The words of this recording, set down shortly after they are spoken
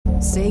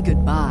Say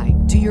goodbye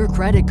to your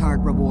credit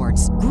card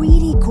rewards.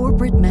 Greedy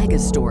corporate mega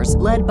stores,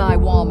 led by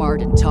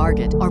Walmart and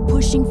Target, are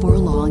pushing for a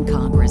law in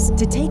Congress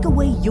to take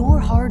away your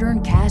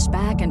hard-earned cash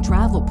back and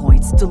travel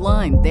points to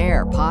line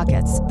their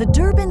pockets. The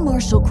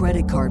Durbin-Marshall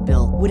credit card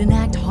bill would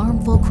enact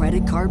harmful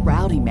credit card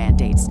routing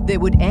mandates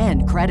that would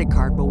end credit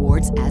card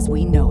rewards as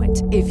we know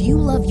it. If you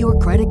love your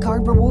credit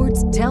card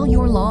rewards, tell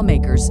your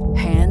lawmakers,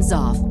 hands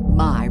off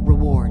my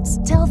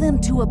rewards. Tell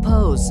them to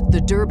oppose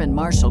the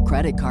Durbin-Marshall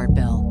credit card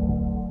bill.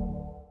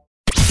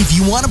 If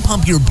you want to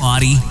pump your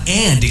body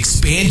and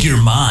expand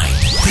your mind,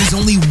 there's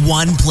only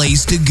one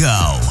place to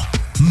go.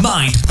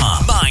 Mind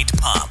Pump. Mind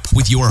Pump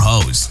with your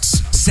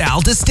hosts,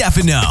 Sal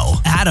DiStefano,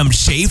 Adam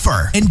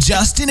Schafer, and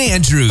Justin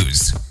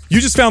Andrews.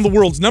 You just found the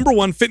world's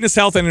 #1 fitness,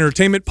 health, and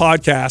entertainment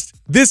podcast.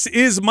 This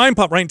is Mind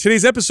Pump, right? In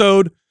today's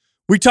episode,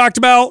 we talked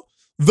about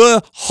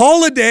the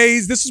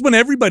holidays. This is when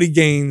everybody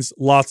gains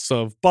lots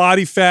of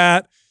body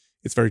fat.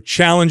 It's very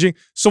challenging.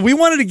 So we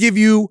wanted to give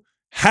you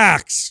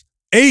hacks,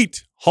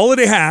 8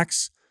 holiday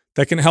hacks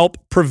that can help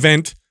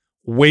prevent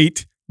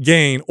weight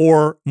gain,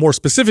 or more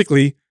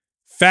specifically,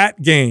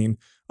 fat gain.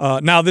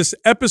 Now, this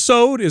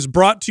episode is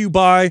brought to you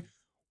by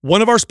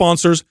one of our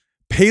sponsors,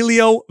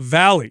 Paleo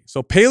Valley.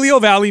 So Paleo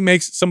Valley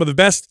makes some of the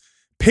best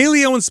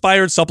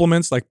paleo-inspired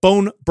supplements like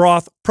bone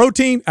broth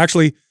protein,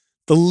 actually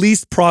the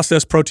least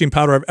processed protein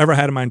powder I've ever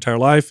had in my entire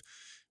life.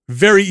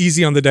 Very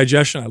easy on the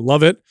digestion. I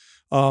love it.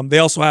 They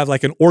also have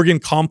like an organ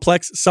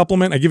complex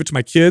supplement. I give it to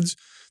my kids.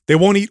 They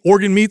won't eat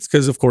organ meats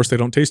because, of course, they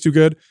don't taste too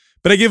good.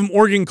 But I give them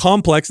organ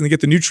complex and they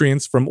get the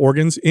nutrients from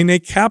organs in a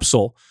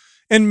capsule.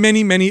 And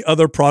many, many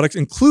other products,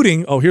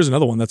 including, here's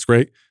another one that's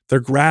great.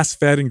 They're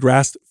grass-fed and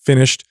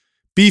grass-finished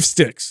beef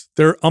sticks.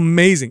 They're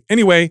amazing.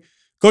 Anyway,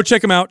 go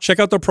check them out. Check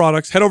out their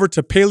products. Head over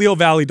to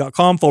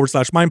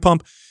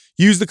paleovalley.com/mindpump.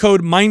 Use the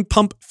code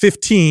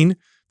MindPump15,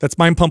 that's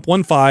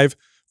MindPump15,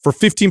 for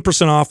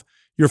 15% off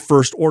your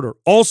first order.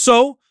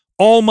 Also,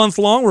 all month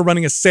long, we're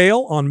running a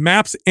sale on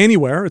MAPS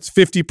Anywhere. It's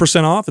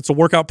 50% off. It's a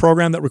workout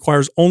program that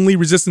requires only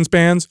resistance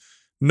bands,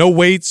 no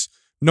weights,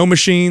 no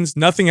machines,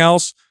 nothing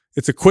else.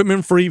 It's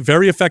equipment-free,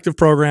 very effective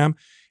program.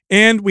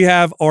 And we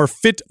have our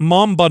Fit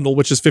Mom Bundle,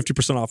 which is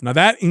 50% off. Now,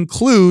 that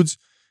includes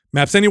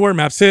MAPS Anywhere,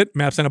 MAPS HIIT,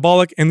 MAPS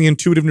Anabolic, and the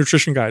Intuitive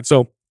Nutrition Guide.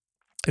 So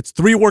it's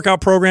 3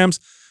 workout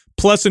programs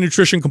plus a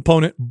nutrition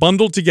component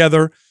bundled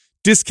together,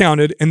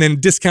 discounted, and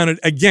then discounted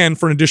again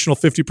for an additional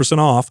 50%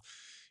 off.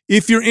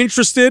 If you're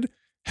interested,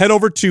 head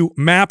over to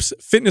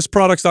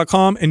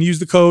mapsfitnessproducts.com and use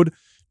the code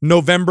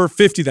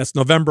November50. That's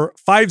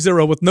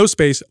November50 with no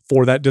space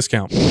for that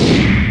discount.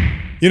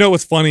 You know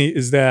what's funny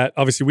is that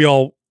obviously we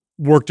all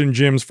worked in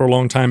gyms for a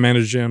long time,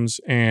 managed gyms,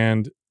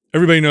 and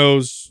everybody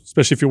knows,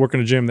 especially if you work in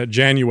a gym, that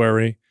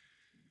January,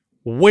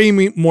 way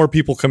more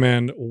people come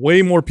in,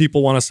 way more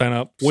people want to sign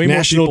up, way more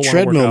National people want to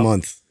work Treadmill out.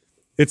 Month.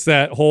 It's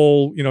that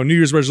whole, New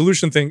Year's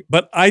resolution thing,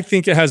 but I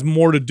think it has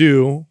more to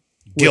do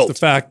with the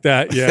fact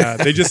that,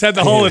 they just had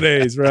the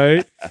holidays,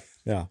 right?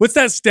 Yeah. What's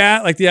that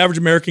stat? Like the average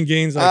American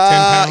gains like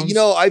 10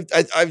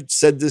 pounds? I've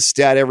said this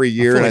stat every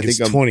year, and I think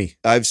it's 20.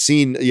 I've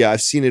seen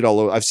it all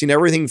over. I've seen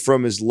everything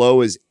from as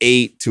low as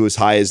 8 to as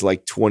high as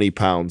like 20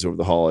 pounds over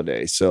the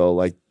holiday. So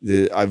like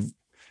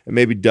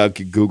maybe Doug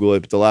could Google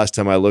it, but the last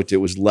time I looked, it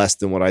was less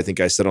than what I think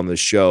I said on this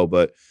show,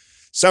 but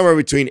somewhere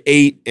between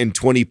 8 and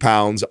 20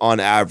 pounds on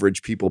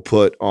average, people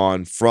put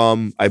on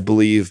from, I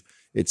believe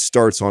it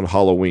starts on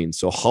Halloween.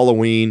 So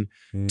Halloween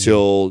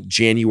till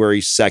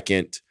January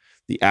 2nd,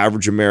 the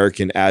average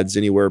American adds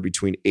anywhere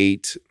between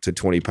 8 to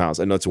 20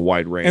 pounds. I know it's a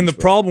wide range. And the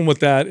problem with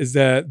that is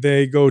that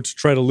they go to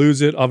try to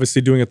lose it,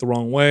 obviously doing it the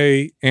wrong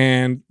way,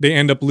 and they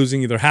end up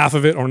losing either half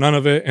of it or none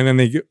of it, and then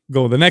they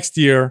go the next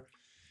year,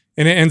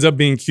 and it ends up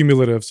being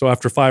cumulative. So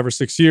after 5 or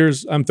 6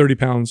 years, I'm 30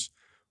 pounds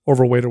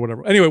overweight or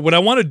whatever. Anyway, what I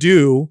want to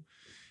do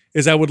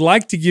is I would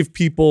like to give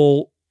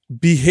people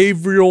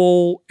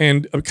behavioral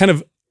and kind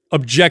of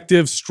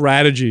objective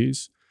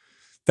strategies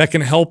that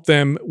can help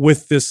them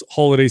with this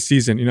holiday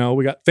season.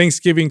 We got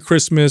Thanksgiving,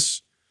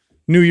 Christmas,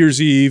 New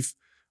Year's Eve,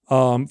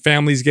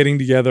 families getting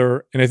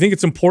together. And I think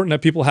it's important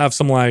that people have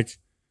some like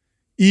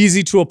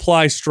easy to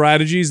apply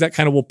strategies that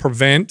kind of will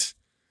prevent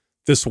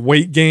this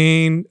weight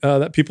gain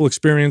that people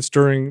experience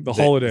during the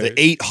holidays. The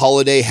 8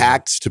 holiday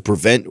hacks to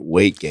prevent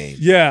weight gain.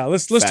 Yeah,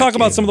 let's talk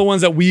about some of the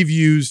ones that we've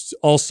used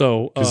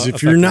also. Because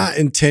if you're not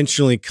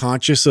intentionally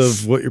conscious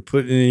of what you're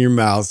putting in your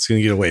mouth, it's going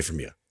to get away from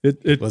you.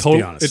 Let's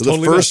be honest. So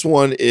the first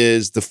one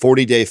is the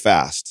 40-day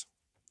fast.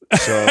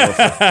 So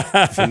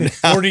for now,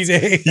 40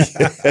 days.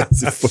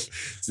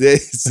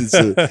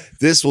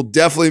 This will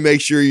definitely make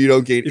sure you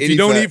don't gain If any you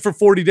don't fat. eat for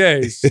 40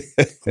 days.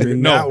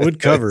 That would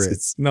cover it.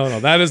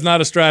 No, that is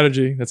not a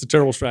strategy. That's a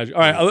terrible strategy.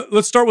 All right,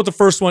 let's start with the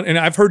first one. And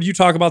I've heard you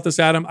talk about this,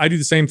 Adam. I do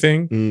the same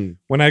thing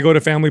when I go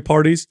to family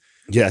parties.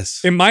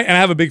 Yes. And I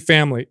have a big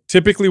family.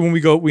 Typically when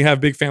we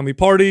have big family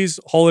parties,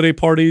 holiday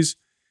parties,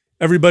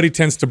 everybody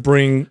tends to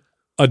bring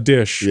a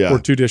dish or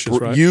 2 dishes,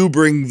 right? You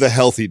bring the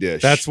healthy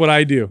dish. That's what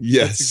I do.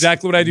 Yes. That's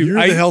exactly what I do.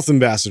 You're the health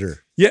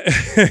ambassador. Yeah.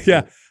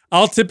 Yeah.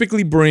 I'll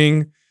typically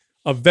bring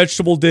a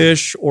vegetable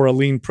dish or a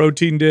lean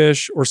protein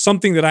dish or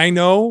something that I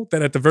know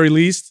that at the very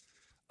least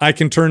I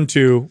can turn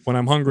to when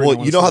I'm hungry.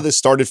 Well, you know how this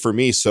started for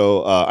me.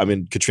 So,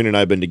 Katrina and I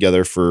have been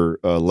together for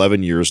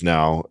 11 years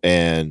now,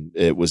 and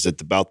it was at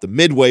about the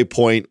midway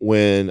point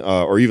when,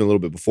 or even a little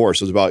bit before.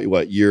 So it was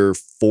about year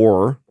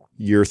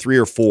 3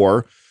 or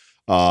 4,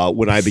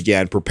 when I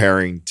began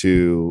preparing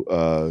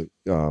to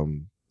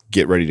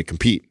get ready to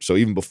compete. So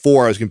even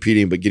before I was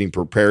competing, but getting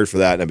prepared for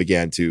that, and I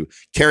began to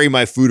carry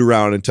my food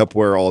around in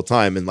Tupperware all the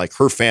time. And like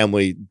her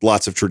family,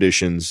 lots of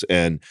traditions,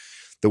 and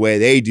the way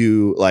they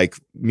do like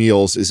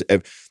meals is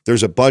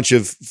there's a bunch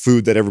of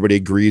food that everybody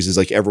agrees is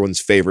like everyone's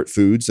favorite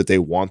foods that they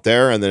want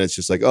there. And then it's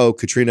just like, oh,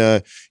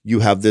 Katrina, you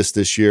have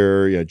this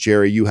year. You know,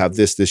 Jerry, you have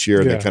this year.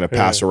 And they kind of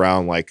pass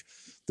around like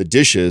the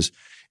dishes.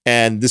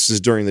 And this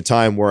is during the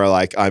time where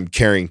like I'm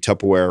carrying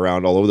Tupperware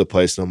around all over the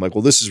place. And I'm like,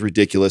 well, this is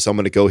ridiculous. I'm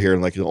going to go here.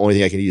 And like, the only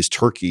thing I can eat is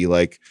turkey.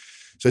 Like,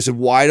 so I said,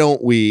 why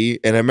don't we?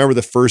 And I remember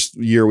the first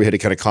year we had to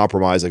kind of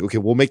compromise, like, okay,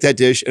 we'll make that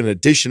dish. In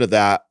addition to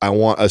that, I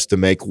want us to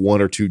make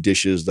 1 or 2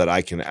 dishes that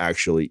I can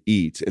actually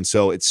eat. And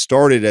so it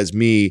started as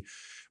me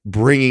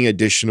bringing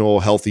additional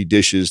healthy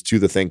dishes to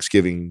the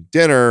Thanksgiving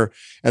dinner.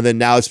 And then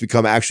now it's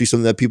become actually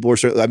something that people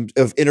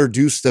I've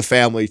introduced the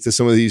family to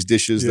some of these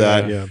dishes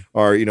that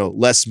are, you know,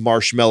 less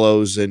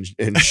marshmallows and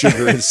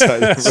sugar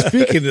inside.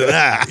 Speaking of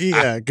that,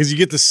 because you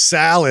get the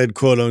salad,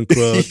 quote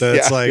unquote,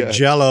 that's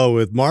Jell-O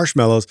with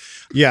marshmallows.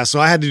 Yeah,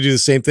 so I had to do the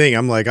same thing.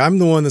 I'm like, I'm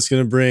the one that's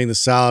going to bring the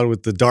salad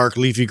with the dark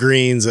leafy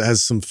greens that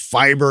has some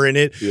fiber in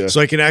it,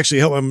 so I can actually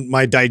help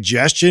my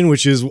digestion,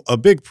 which is a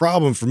big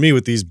problem for me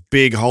with these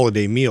big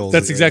holiday meals.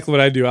 That's exactly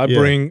what I do.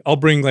 I'll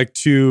bring like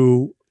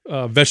 2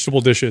 vegetable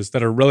dishes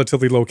that are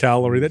relatively low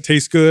calorie that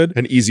taste good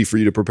and easy for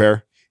you to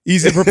prepare.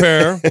 Easy to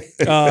prepare.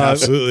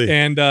 Absolutely.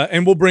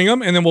 And we'll bring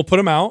them and then we'll put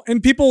them out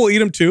and people will eat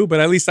them too. But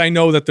at least I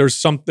know that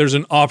there's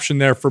an option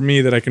there for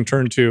me that I can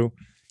turn to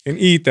and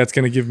eat. That's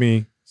going to give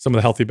me some of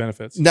the healthy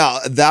benefits. Now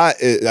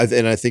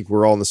and I think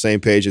we're all on the same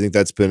page. I think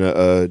that's been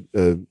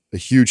a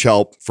huge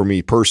help for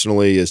me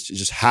personally, is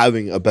just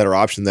having a better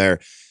option there.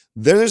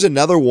 There's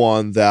another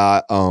one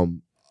that,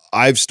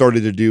 I've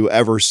started to do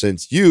ever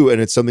since you, and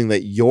it's something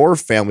that your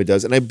family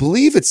does. And I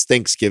believe it's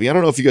Thanksgiving. I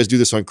don't know if you guys do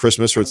this on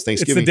Christmas or it's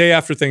Thanksgiving. It's the day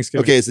after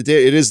Thanksgiving. Okay,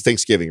 it is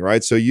Thanksgiving,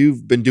 right? So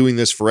you've been doing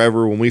this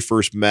forever. When we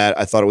first met,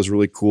 I thought it was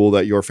really cool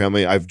that your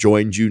family, I've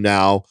joined you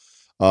now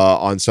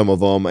on some of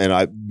them, and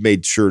I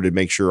made sure to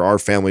make sure our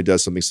family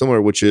does something similar,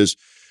 which is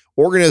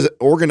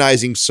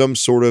organizing some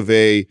sort of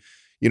a,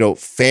 you know,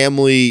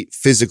 family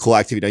physical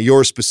activity. Now,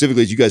 yours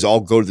specifically is you guys all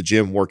go to the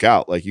gym, work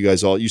out. Like you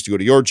guys all used to go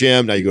to your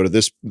gym. Now you go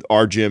to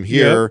our gym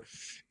here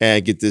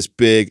and get this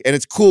big. And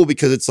it's cool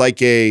because it's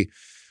like a,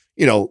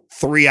 you know,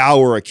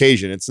 3-hour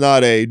occasion. It's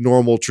not a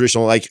normal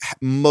traditional, like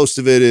most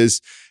of it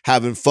is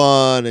having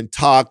fun and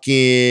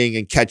talking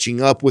and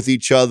catching up with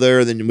each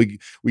other. Then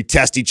we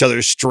test each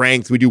other's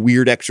strength. We do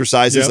weird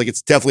exercises. Like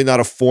it's definitely not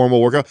a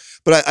formal workout,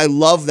 but I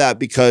love that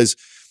because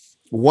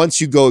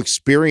once you go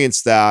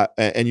experience that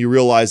and you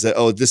realize that,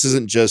 oh, this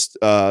isn't just,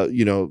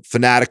 you know,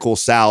 fanatical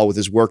Sal with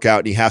his workout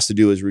and he has to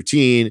do his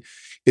routine.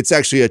 It's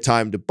actually a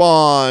time to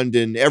bond,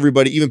 and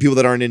everybody, even people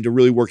that aren't into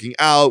really working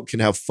out, can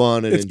have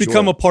fun and it's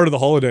become a part of the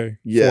holiday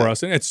for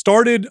us. And it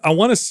started, I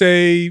want to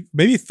say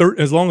maybe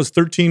as long as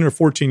 13 or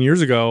 14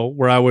 years ago,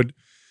 where I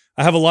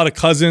have a lot of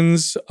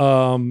cousins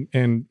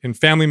and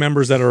family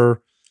members that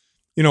are,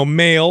 you know,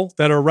 male,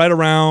 that are right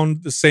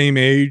around the same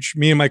age.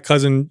 Me and my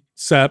cousin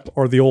Sep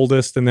are the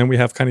oldest, and then we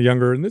have kind of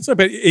younger, and it's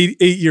about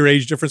 8-year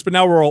age difference. But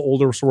now we're all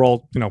older, so we're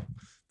all, you know,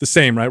 the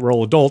same, right? We're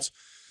all adults.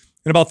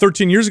 And about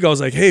 13 years ago, I was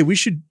like, hey, we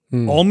should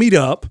all meet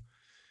up,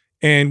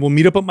 and we'll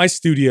meet up at my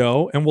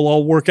studio, and we'll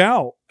all work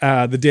out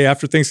the day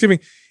after Thanksgiving.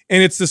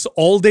 And it's this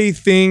all-day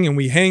thing, and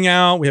we hang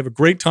out, we have a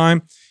great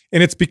time,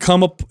 and it's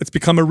become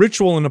a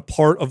ritual and a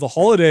part of the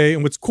holiday.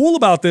 And what's cool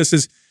about this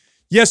is,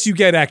 yes, you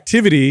get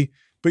activity,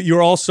 but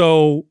you're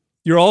also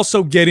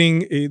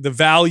getting the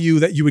value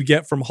that you would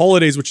get from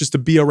holidays, which is to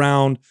be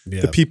around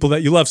the people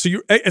that you love. So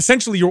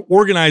you're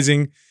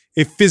organizing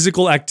a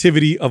physical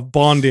activity of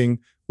bonding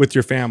with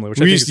your family, which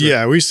we used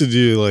to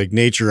do like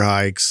nature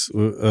hikes,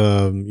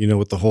 you know,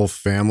 with the whole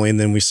family. And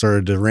then we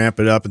started to ramp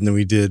it up, and then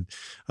we did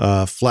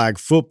flag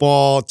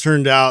football. It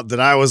turned out that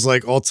I was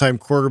like all-time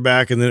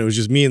quarterback, and then it was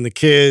just me and the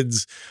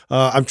kids.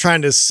 I'm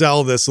trying to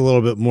sell this a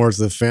little bit more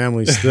to the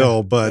family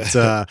still, but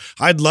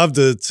I'd love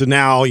to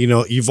now, you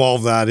know,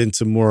 evolve that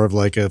into more of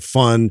like a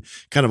fun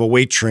kind of a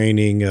weight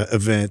training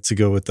event to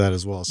go with that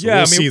as well. So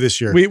we'll see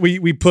this year.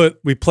 We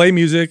play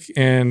music,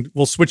 and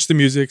we'll switch the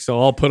music. So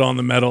I'll put on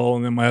the metal,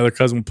 and then my other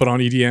cousin will put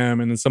on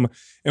EDM,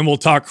 and we'll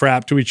talk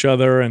crap to each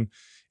other.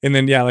 And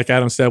then, like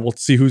Adam said, we'll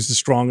see who's the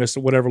strongest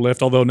at whatever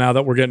lift. Although now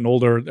that we're getting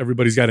older,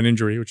 everybody's got an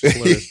injury, which is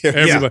hilarious.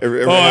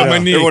 My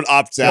knee. Everyone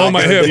opts out. Oh,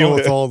 my hip. Deal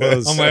with all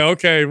those. I'm like,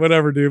 okay,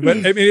 whatever, dude. But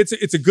I mean,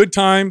 it's a good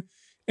time,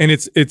 and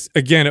it's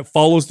again, it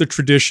follows the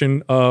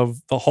tradition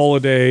of the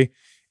holiday,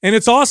 and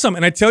it's awesome.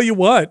 And I tell you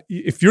what,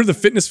 if you're the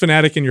fitness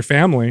fanatic in your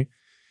family,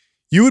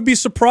 you would be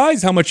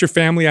surprised how much your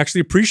family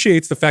actually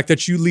appreciates the fact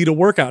that you lead a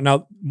workout.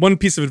 Now, one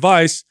piece of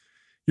advice: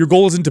 your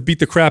goal isn't to beat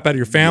the crap out of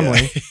your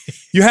family.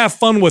 You have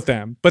fun with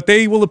them, but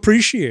they will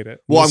appreciate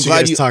it. Well, Unless I'm glad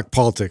guys you talk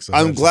politics.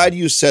 I'm glad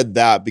you said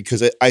that,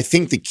 because I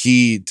think the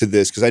key to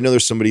this, because I know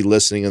there's somebody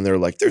listening and they're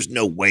like, there's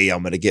no way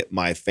I'm going to get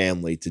my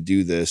family to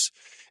do this.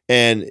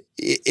 And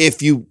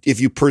if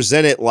you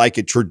present it like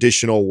a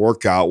traditional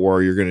workout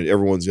where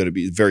everyone's going to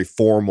be very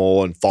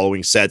formal and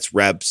following sets,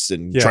 reps,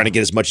 and trying to get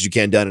as much as you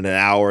can done in an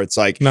hour, it's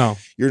like, No.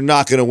 you're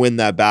not going to win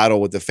that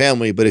battle with the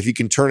family. But if you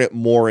can turn it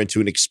more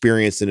into an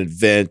experience, an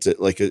event,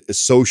 like a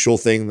social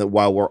thing, that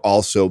while we're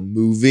also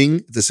moving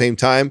at the same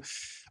time,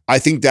 I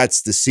think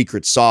that's the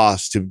secret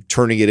sauce to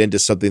turning it into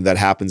something that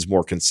happens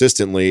more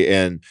consistently.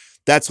 And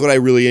that's what I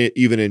really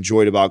even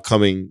enjoyed about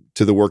coming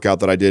to the workout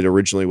that I did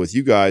originally with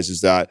you guys,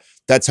 is that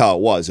that's how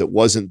it was. It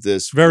wasn't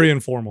this Very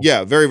informal.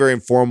 Yeah, very, very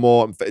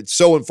informal. It's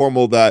so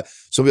informal that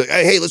somebody's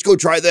like, hey, let's go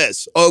try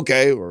this.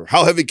 Okay. Or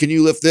how heavy can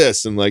you lift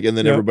this? And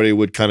then everybody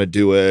would kind of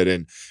do it,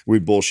 and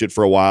we'd bullshit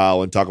for a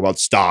while and talk about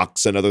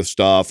stocks and other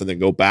stuff and then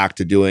go back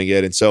to doing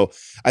it. And so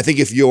I think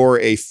if you're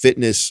a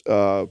fitness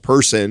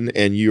person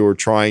and you're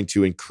trying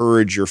to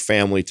encourage your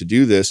family to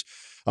do this,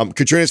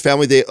 Katrina's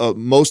family, they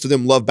most of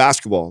them love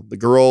basketball. The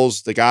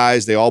girls, the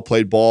guys, they all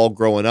played ball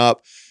growing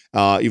up,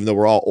 even though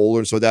we're all older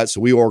and so that. So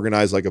we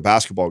organized like a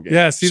basketball game.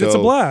 Yeah, see, that's a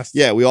blast.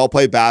 Yeah, we all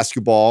play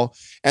basketball.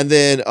 And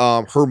then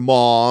her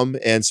mom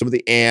and some of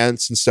the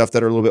aunts and stuff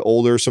that are a little bit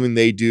older, something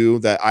they do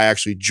that I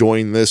actually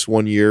joined this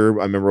one year.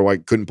 I remember I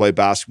couldn't play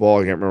basketball.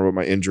 I can't remember what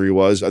my injury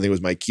was. I think it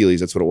was my Achilles.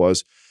 That's what it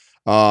was.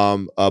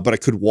 But I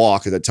could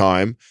walk at the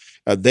time.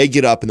 They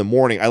get up in the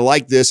morning. I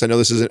like this. I know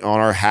this isn't on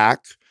our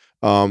hack.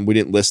 We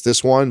didn't list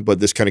this one,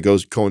 but this kind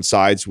of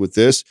coincides with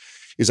this,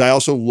 is I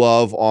also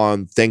love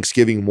on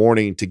Thanksgiving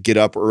morning to get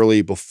up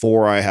early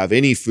before I have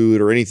any food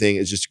or anything,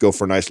 is just to go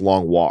for a nice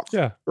long walk.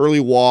 Yeah. Early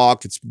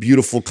walk. It's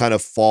beautiful kind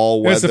of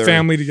fall weather. It's the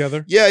family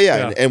together.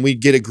 Yeah. And we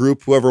get a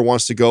group, whoever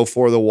wants to go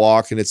for the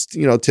walk. And it's,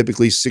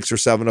 typically 6 or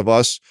 7 of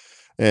us.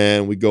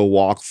 And we go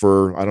walk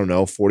for,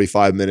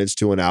 45 minutes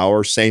to an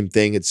hour. Same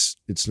thing. It's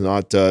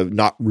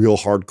not real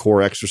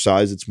hardcore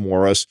exercise. It's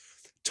more us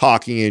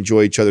talking and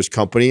enjoy each other's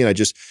company. And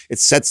it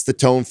sets the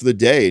tone for the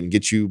day and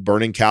gets you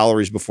burning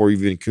calories before you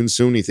even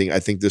consume anything. I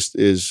think this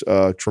is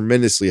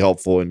tremendously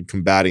helpful in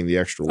combating the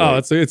extra weight. Oh,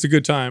 it's a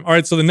good time. All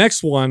right. So the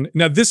next one,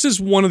 now this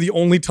is one of the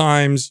only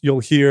times you'll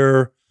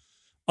hear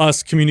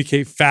us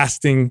communicate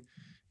fasting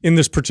in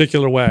this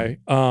particular way.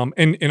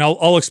 And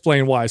I'll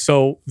explain why.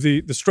 So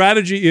the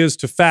strategy is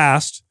to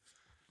fast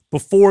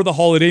before the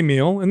holiday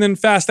meal and then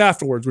fast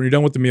afterwards. When you're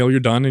done with the meal,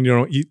 you're done and you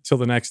don't eat till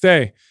the next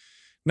day.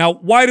 Now,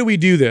 why do we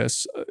do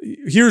this?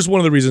 Here's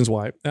one of the reasons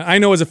why. I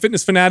know as a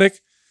fitness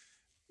fanatic,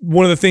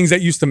 one of the things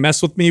that used to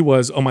mess with me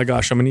was, oh my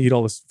gosh, I'm going to eat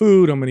all this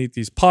food. I'm going to eat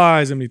these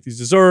pies. I'm going to eat these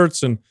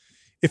desserts. And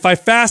if I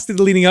fasted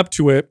leading up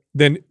to it,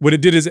 then what it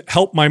did is it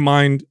helped my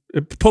mind,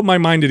 it put my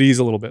mind at ease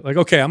a little bit. Like,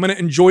 okay, I'm going to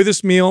enjoy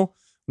this meal.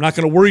 I'm not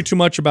going to worry too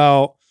much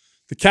about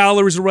the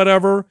calories or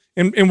whatever.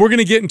 And we're going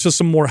to get into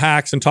some more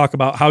hacks and talk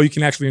about how you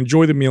can actually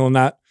enjoy the meal and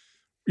not,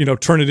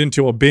 turn it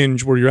into a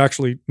binge where you're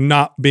actually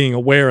not being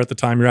aware at the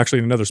time. You're actually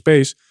in another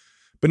space.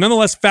 But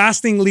nonetheless,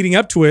 fasting leading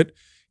up to it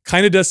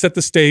kind of does set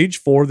the stage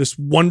for this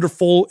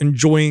wonderful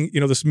enjoying,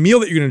 this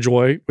meal that you can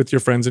enjoy with your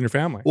friends and your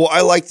family. Well,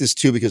 I like this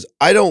too, because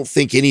I don't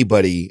think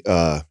anybody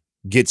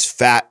gets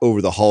fat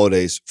over the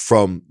holidays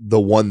from the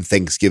one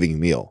Thanksgiving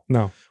meal.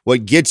 No.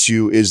 What gets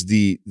you is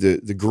the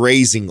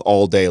grazing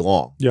all day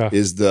long. Yeah.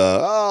 Is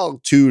the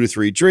 2 to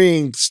 3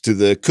 drinks, to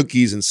the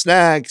cookies and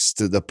snacks,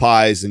 to the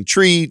pies and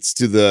treats,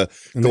 to the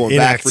going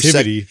back for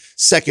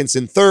seconds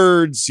and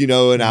thirds,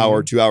 an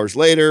hour, 2 hours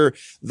later.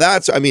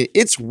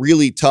 It's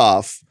really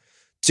tough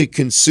to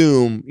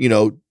consume,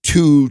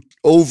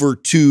 over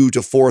 2,000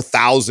 to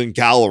 4,000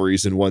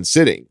 calories in one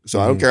sitting.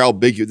 So I don't care how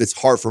big that's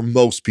hard for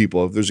most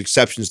people. If there's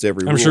exceptions to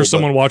every rule. I'm sure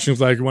someone watching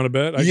is like, you want to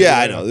bet?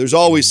 I know. There's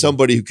always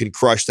somebody who can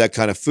crush that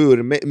kind of food.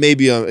 And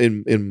maybe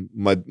in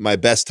my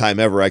best time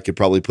ever, I could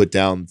probably put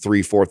down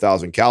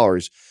 3,000-4,000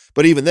 calories.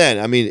 But even then,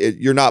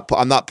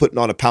 I'm not putting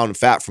on a pound of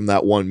fat from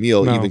that one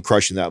meal, even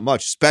crushing that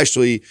much,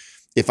 especially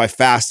if I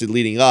fasted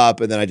leading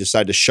up and then I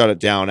decide to shut it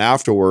down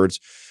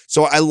afterwards.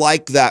 So I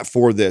like that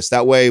for this.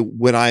 That way,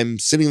 when I'm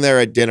sitting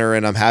there at dinner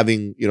and I'm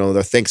having,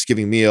 the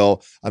Thanksgiving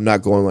meal, I'm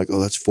not going like, oh,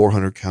 that's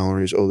 400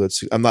 calories. Oh,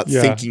 I'm not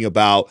thinking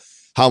about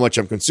how much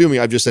I'm consuming.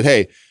 I've just said,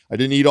 hey, I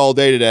didn't eat all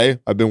day today.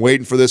 I've been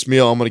waiting for this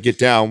meal. I'm going to get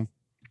down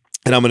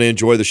and I'm going to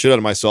enjoy the shit out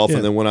of myself. Yeah.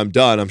 And then when I'm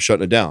done, I'm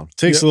shutting it down.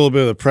 Takes a little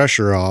bit of the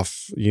pressure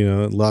off, it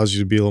allows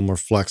you to be a little more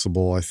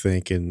flexible, I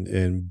think,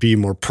 and be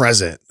more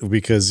present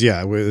because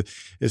with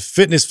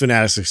fitness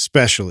fanatics,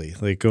 especially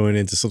like going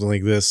into something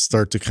like this,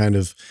 start to kind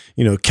of,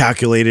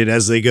 calculate it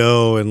as they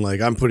go. And like,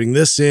 I'm putting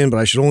this in, but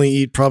I should only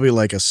eat probably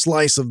like a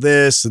slice of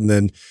this. And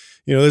then,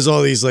 there's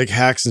all these like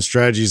hacks and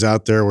strategies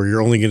out there where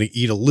you're only going to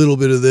eat a little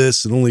bit of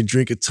this and only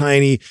drink a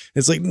tiny.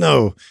 It's like,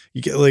 no,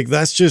 you get like,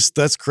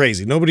 that's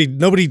crazy.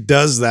 Nobody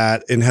does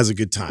that and has a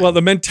good time. Well,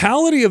 the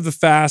mentality of the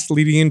fast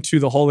leading into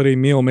the holiday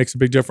meal makes a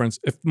big difference.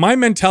 If my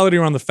mentality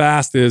around the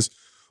fast is,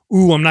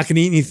 I'm not going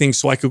to eat anything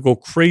so I could go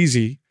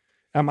crazy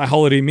at my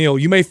holiday meal,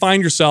 you may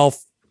find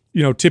yourself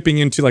tipping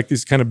into like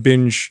these kind of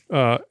binge,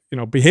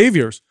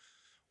 behaviors.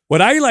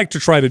 What I like to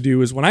try to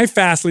do is when I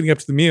fast leading up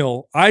to the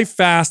meal, I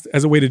fast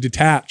as a way to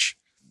detach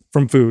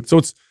from food. So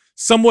it's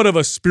somewhat of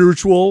a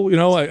spiritual,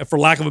 for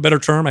lack of a better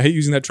term. I hate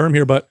using that term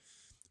here, but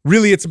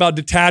really it's about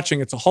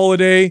detaching. It's a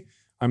holiday.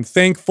 I'm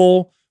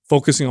thankful,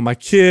 focusing on my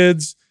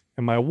kids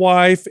and my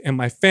wife and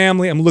my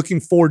family. I'm looking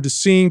forward to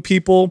seeing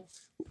people,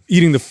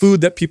 eating the food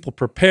that people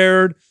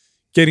prepared,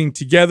 getting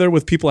together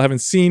with people I haven't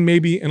seen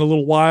maybe in a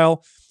little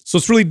while. So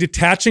it's really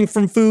detaching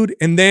from food.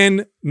 And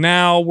then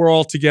now we're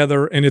all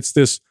together and it's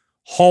this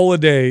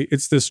holiday,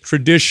 it's this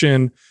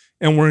tradition,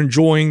 and we're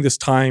enjoying this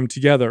time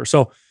together.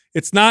 So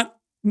it's not,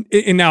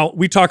 and now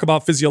we talk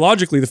about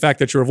physiologically the fact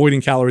that you're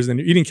avoiding calories and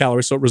you're eating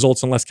calories, so it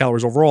results in less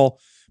calories overall.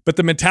 But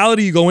the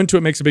mentality you go into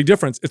it makes a big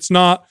difference. It's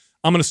not,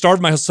 I'm going to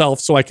starve myself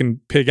so I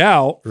can pig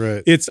out.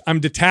 Right. It's, I'm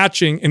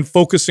detaching and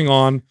focusing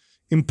on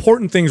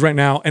important things right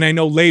now. And I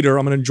know later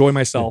I'm going to enjoy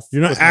myself.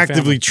 You're not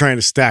actively trying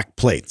to stack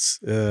plates.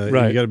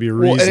 Right. You got to be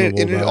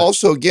reasonable. And it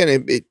also,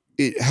 again,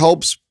 it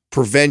helps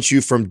prevent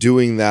you from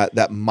doing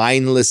that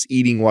mindless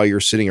eating while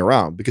you're sitting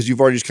around, because you've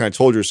already just kind of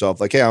told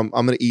yourself like, hey, I'm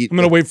going to eat. I'm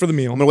going to wait for the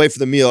meal. I'm going to wait for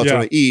the meal. That's what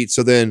I'm going to eat.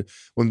 So then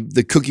when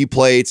the cookie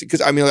plates, because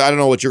I don't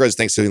know what your guys'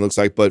 Thanksgiving looks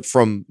like, but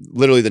from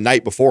literally the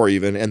night before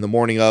even and the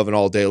morning of and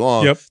all day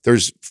long,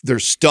 there's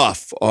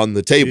stuff on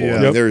the table. Yeah. I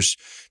mean, there's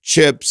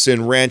chips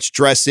and ranch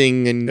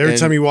dressing. And every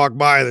time you walk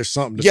by, there's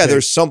something to pick.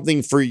 there's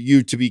something for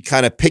you to be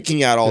kind of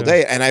picking at all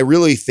day. And I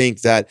really think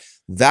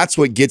that's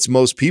what gets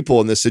most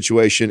people in this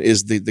situation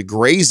is the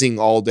grazing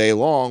all day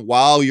long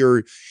while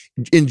you're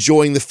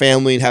enjoying the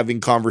family and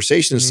having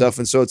conversation and stuff.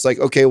 And so it's like,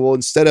 okay, well,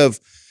 instead of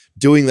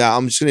doing that,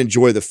 I'm just going to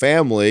enjoy the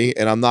family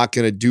and I'm not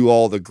going to do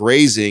all the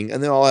grazing,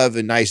 and then I'll have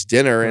a nice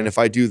dinner. And if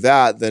I do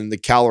that, then the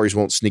calories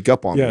won't sneak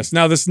up on me. Yes.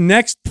 Now this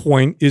next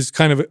point is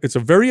it's a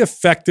very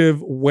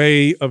effective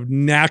way of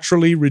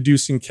naturally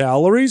reducing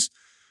calories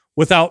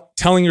without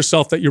telling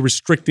yourself that you're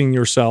restricting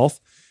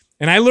yourself.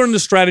 And I learned the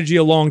strategy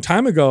a long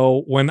time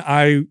ago when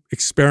I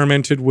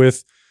experimented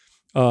with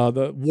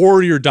the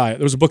Warrior Diet.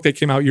 There was a book that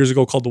came out years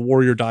ago called The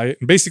Warrior Diet.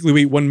 And basically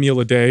we eat one meal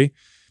a day.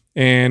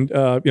 And,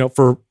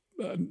 for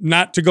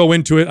not to go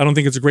into it, I don't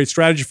think it's a great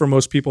strategy for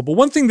most people. But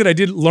one thing that I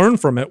did learn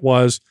from it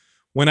was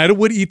when I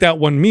would eat that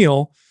one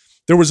meal,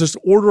 there was this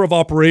order of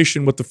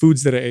operation with the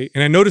foods that I ate.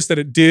 And I noticed that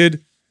it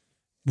did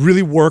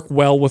really work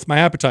well with my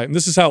appetite. And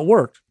this is how it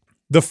worked.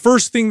 The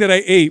first thing that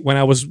I ate when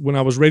I was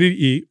ready to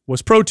eat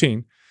was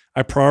protein.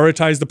 I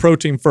prioritized the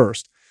protein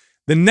first.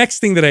 The next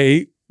thing that I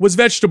ate was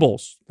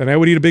vegetables. Then I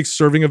would eat a big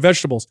serving of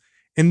vegetables.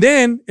 And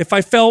then if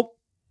I felt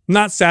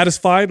not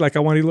satisfied, like I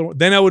want to eat a little more,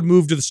 then I would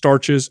move to the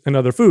starches and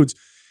other foods.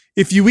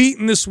 If you eat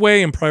in this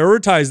way and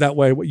prioritize that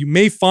way, what you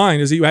may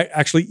find is that you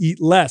actually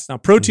eat less. Now,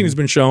 protein has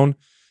been shown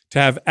to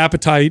have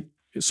appetite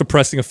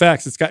suppressing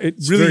effects. It's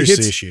really very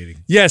hits. satiating.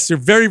 Yes, they're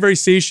very, very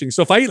satiating.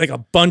 So if I eat like a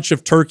bunch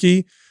of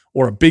turkey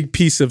or a big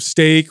piece of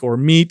steak or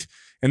meat,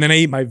 and then I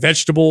eat my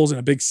vegetables and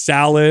a big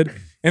salad,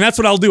 and that's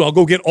what I'll do. I'll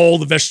go get all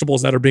the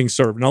vegetables that are being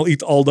served and I'll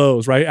eat all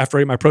those, right? After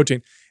I eat my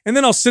protein. And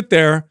then I'll sit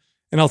there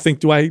and I'll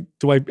think,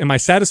 am I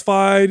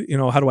satisfied?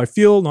 How do I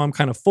feel? No, I'm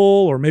kind of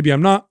full, or maybe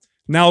I'm not.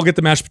 Now I'll get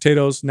the mashed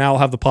potatoes. Now I'll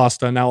have the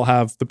pasta. Now I'll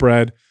have the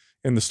bread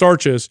and the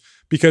starches.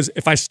 Because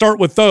if I start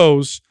with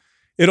those,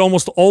 it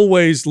almost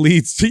always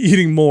leads to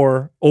eating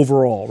more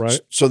overall, right?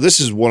 So this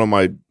is one of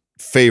my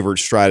favorite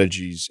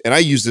strategies, and I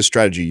use this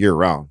strategy year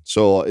round.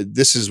 So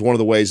this is one of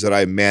the ways that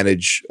I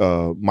manage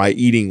my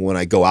eating when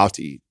I go out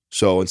to eat.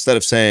 So instead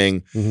of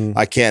saying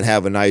I can't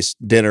have a nice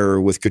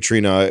dinner with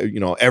Katrina,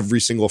 every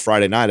single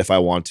Friday night if I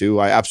want to,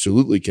 I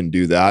absolutely can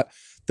do that.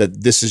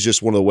 That this is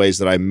just one of the ways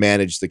that I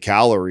manage the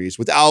calories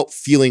without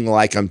feeling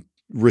like I'm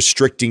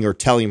restricting or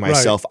telling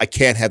myself I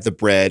can't have the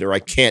bread or I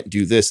can't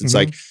do this. It's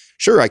like,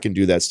 sure, I can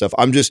do that stuff.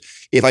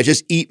 If I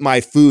just eat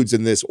my foods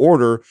in this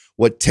order,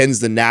 what tends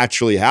to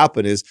naturally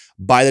happen is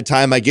by the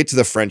time I get to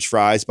the French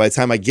fries, by the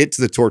time I get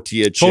to the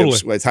tortilla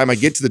chips, by the time I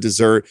get to the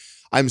dessert,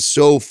 I'm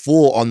so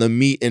full on the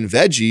meat and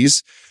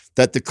veggies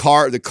that the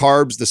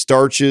carbs, the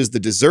starches, the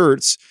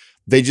desserts,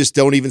 they just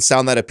don't even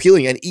sound that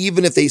appealing. And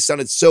even if they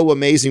sounded so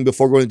amazing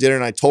before going to dinner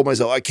and I told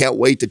myself, I can't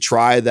wait to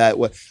try that,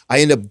 I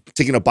end up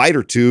taking a bite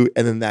or two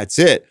and then that's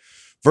it.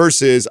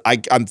 Versus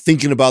I'm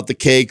thinking about the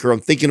cake or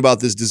I'm thinking about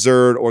this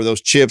dessert or those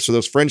chips or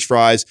those French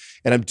fries,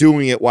 and I'm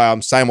doing it while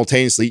I'm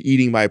simultaneously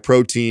eating my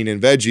protein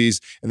and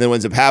veggies. And then what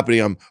ends up happening,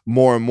 I'm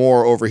more and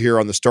more over here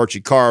on the starchy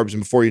carbs.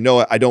 And before you know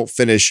it, I don't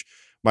finish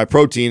my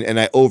protein and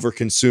I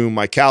overconsume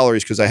my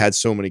calories because I had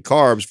so many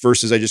carbs,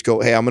 versus I just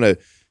go, hey, I'm going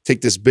to take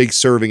this big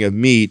serving of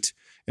meat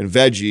and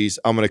veggies.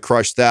 I'm going to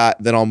crush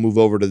that. Then I'll move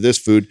over to this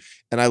food.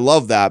 And I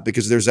love that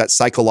because there's that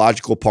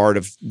psychological part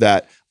of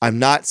that. I'm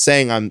not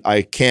saying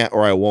I can't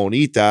or I won't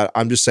eat that.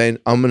 I'm just saying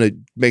I'm going to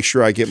make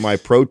sure I get my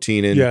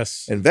protein and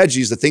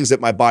veggies, the things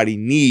that my body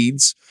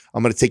needs.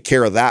 I'm going to take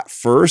care of that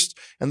first,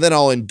 and then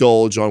I'll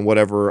indulge on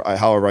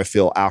however I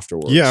feel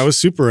afterwards. Yeah, it was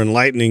super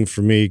enlightening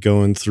for me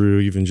going through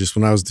even just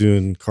when I was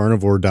doing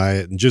carnivore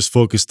diet and just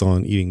focused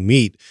on eating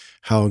meat,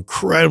 how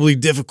incredibly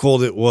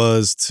difficult it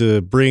was to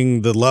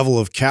bring the level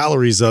of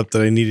calories up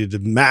that I needed to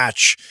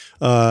match,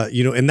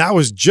 and that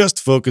was just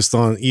focused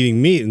on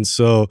eating meat. And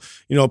so,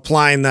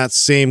 applying that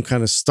same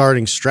kind of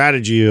starting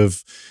strategy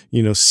of,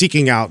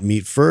 seeking out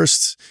meat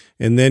first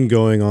and then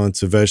going on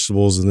to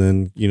vegetables and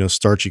then,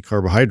 starchy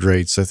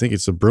carbohydrates. I think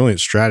it's a brilliant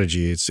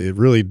strategy. It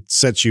really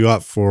sets you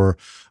up for,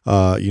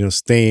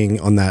 staying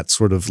on that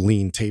sort of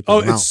lean taper. Oh,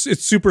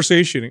 it's super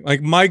satiating.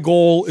 Like my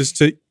goal is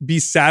to be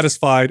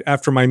satisfied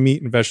after my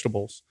meat and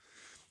vegetables.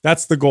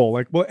 That's the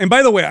goal. And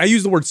by the way, I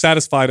use the word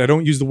satisfied. I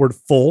don't use the word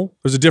full.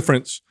 There's a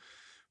difference.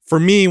 For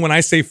me, when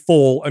I say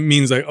full, it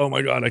means like, oh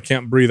my God, I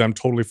can't breathe. I'm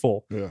totally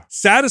full. Yeah.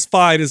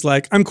 Satisfied is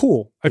like, I'm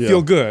cool. I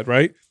feel good,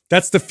 right?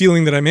 That's the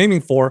feeling that I'm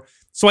aiming for.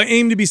 So I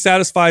aim to be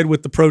satisfied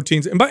with the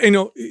proteins. And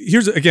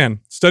here's again,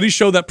 studies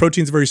show that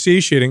protein is very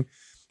satiating.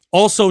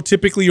 Also,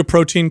 typically your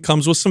protein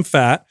comes with some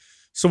fat.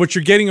 So what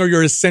you're getting are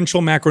your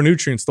essential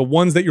macronutrients, the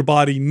ones that your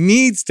body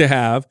needs to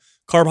have.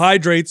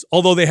 Carbohydrates,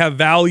 although they have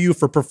value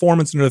for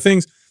performance and other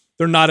things,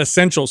 they're not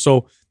essential.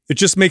 So it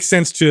just makes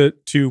sense to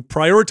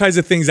prioritize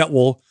the things that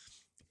will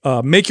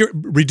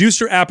reduce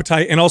your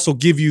appetite and also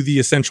give you the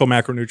essential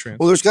macronutrients.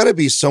 Well, there's got to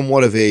be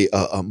somewhat of a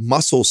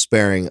muscle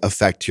sparing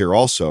effect here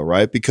also,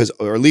 right? Because,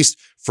 or at least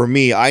for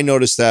me, I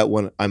notice that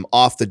when I'm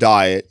off the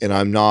diet and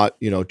I'm not,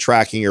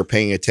 tracking or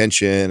paying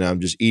attention, I'm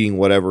just eating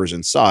whatever's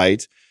in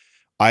sight,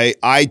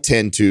 I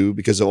tend to,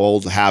 because of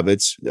old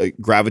habits,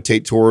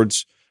 gravitate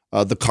towards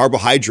the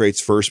carbohydrates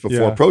first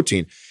before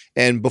protein.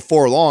 And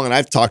before long, and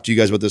I've talked to you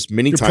guys about this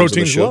many times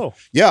on the show. Low.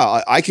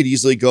 Yeah, I could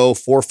easily go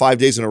 4 or 5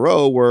 days in a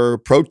row where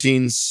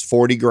protein's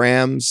 40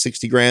 grams,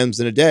 60 grams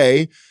in a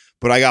day,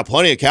 but I got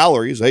plenty of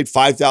calories. I ate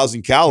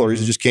 5,000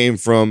 calories. It just came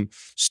from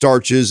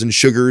starches and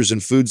sugars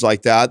and foods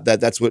like that.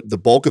 That's what the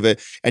bulk of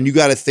it. And you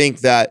got to think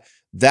that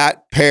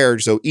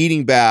paired, so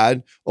eating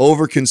bad,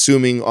 over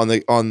consuming on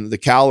the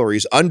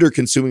calories, under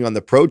consuming on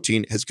the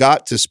protein, has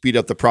got to speed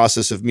up the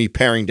process of me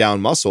paring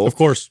down muscle. Of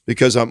course.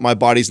 Because my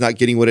body's not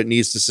getting what it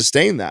needs to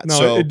sustain that. No,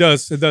 so, it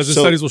does. The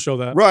studies will show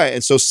that. Right.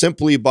 And so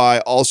simply by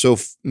also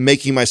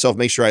making myself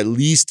make sure I at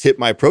least hit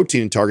my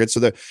protein target.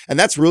 And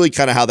that's really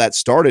kind of how that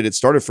started. It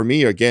started for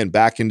me, again,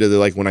 back into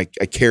when I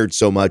cared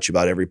so much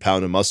about every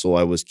pound of muscle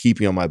I was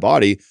keeping on my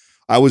body.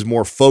 I was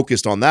more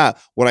focused on that.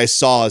 What I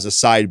saw as a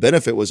side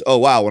benefit was, oh,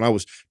 wow, when I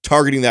was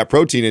targeting that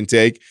protein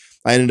intake,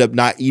 I ended up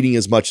not eating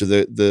as much of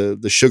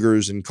the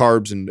sugars and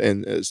carbs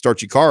and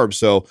starchy carbs.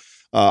 So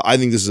I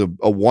think this is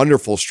a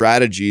wonderful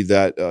strategy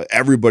that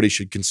everybody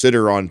should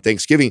consider on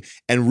Thanksgiving,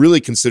 and really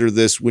consider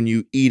this when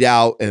you eat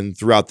out and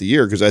throughout the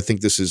year, because I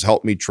think this has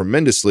helped me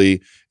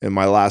tremendously in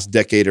my last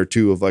decade or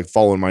two of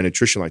following my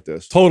nutrition like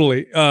this.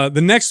 Totally.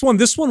 The next one,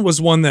 this one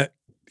was one that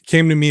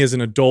came to me as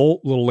an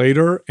adult a little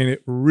later, and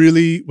it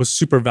really was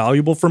super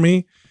valuable for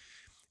me.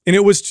 And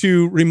it was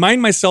to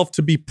remind myself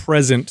to be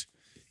present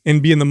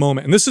and be in the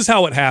moment. And this is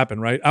how it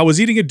happened, right? I was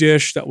eating a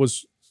dish that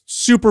was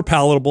super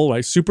palatable,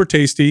 right? Super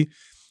tasty.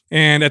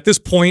 And at this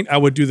point, I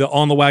would do the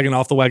on the wagon,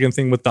 off the wagon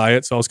thing with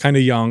diet. So I was kind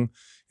of young,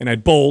 and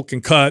I'd bulk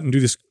and cut and do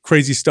this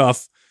crazy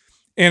stuff.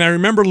 And I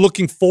remember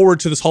looking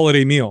forward to this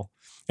holiday meal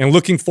and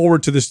looking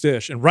forward to this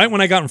dish. And right when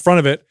I got in front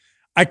of it,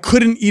 I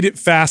couldn't eat it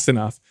fast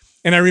enough.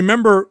 And I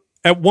remember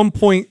at one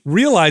point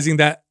realizing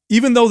that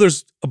even though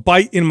there's a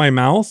bite in my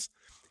mouth,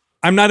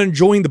 I'm not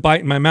enjoying the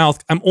bite in my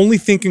mouth. I'm only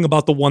thinking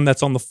about the one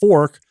that's on the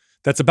fork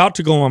that's about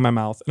to go on my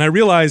mouth. And I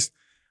realized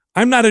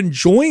I'm not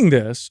enjoying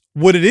this.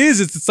 What it is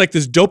it's like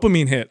this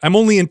dopamine hit. I'm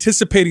only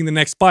anticipating the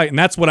next bite, and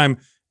that's what I'm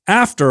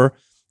after.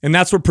 And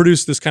that's what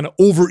produced this kind of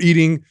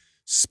overeating,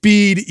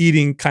 speed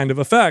eating kind of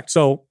effect.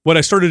 So what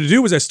I started to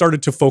do was I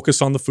started to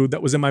focus on the food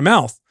that was in my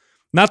mouth,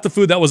 not the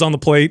food that was on the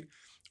plate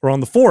or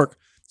on the fork.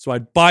 So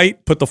I'd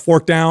bite, put the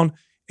fork down,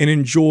 and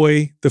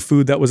enjoy the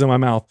food that was in my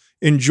mouth.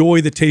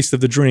 Enjoy the taste of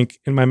the drink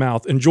in my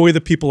mouth. Enjoy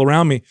the people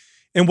around me.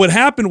 And what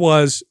happened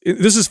was,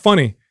 this is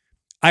funny,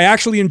 I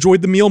actually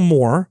enjoyed the meal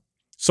more.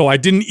 So I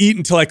didn't eat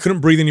until I couldn't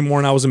breathe anymore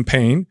and I was in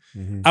pain.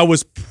 Mm-hmm. I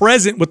was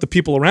present with the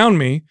people around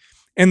me.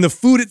 And the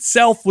food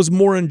itself was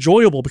more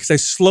enjoyable because I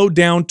slowed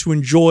down to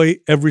enjoy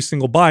every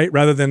single bite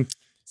rather than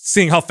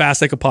seeing how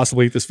fast I could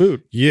possibly eat this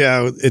food.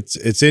 Yeah,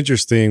 it's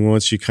interesting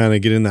once you kind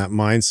of get in that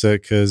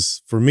mindset,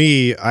 because for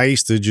me, I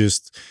used to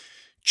just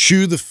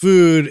chew the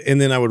food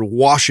and then I would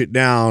wash it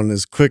down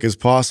as quick as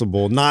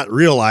possible, not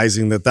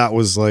realizing that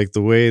was like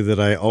the way that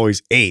I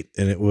always ate.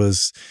 And it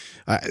was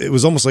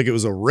almost like it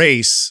was a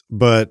race,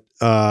 but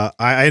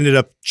I ended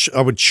up,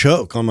 I would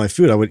choke on my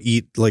food. I would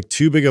eat like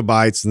too big of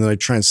bites and then I'd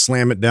try and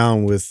slam it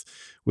down with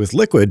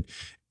liquid.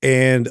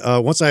 And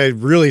once I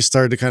really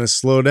started to kind of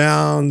slow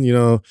down,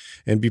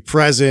 and be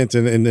present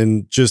and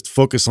then just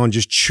focus on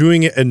just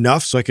chewing it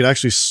enough so I could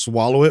actually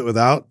swallow it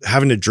without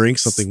having to drink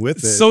something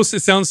with it. So it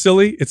sounds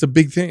silly. It's a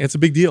big thing. It's a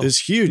big deal. It's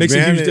huge, Makes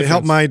man. a huge It difference.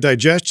 helped my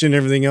digestion and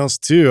everything else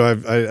too. I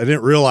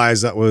didn't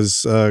realize that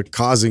was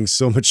causing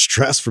so much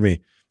stress for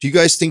me. Do you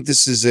guys think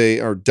this is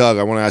or Doug,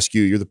 I want to ask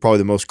you, you're probably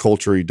the most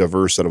culturally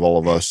diverse out of all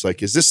of us.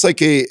 Like, is this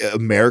like a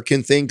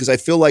American thing? Because I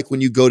feel like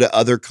when you go to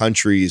other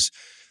countries,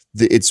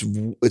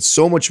 it's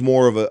so much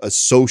more of a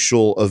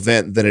social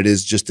event than it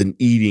is just an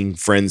eating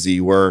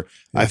frenzy, where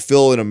I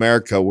feel in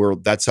America where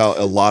that's how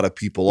a lot of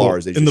people are.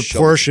 Is they and the just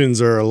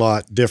portions are a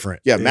lot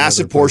different. yeah, in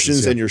massive other places,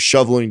 portions, yeah. and you're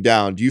shoveling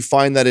down. Do you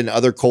find that in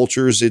other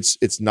cultures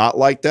it's not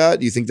like that?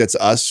 Do you think that's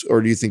us,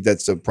 or do you think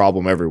that's a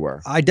problem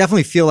everywhere? I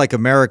definitely feel like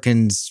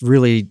Americans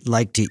really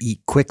like to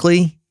eat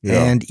quickly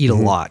and eat a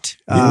lot.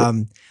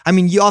 I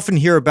mean, you often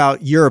hear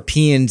about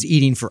Europeans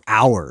eating for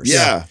hours.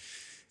 Yeah.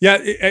 Yeah,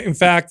 in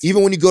fact,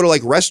 Even when you go to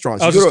like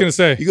restaurants, I was you just go going to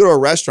say, you go to a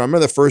restaurant. I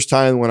remember the first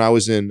time when I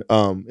was in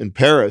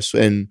Paris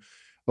and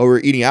we were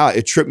eating out,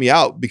 it tripped me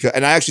out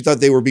and I actually thought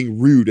they were being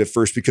rude at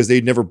first because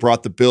they'd never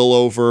brought the bill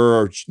over,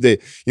 or they,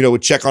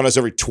 would check on us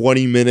every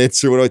 20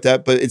 minutes or whatever like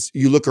that. But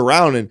you look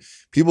around and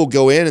people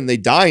go in and they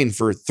dine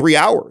for 3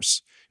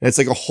 hours. And it's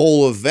like a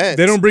whole event.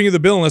 they don't bring you the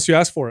bill unless you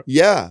ask for it.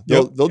 Yeah.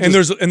 Yep. They'll and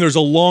just, there's a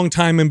long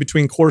time in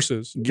between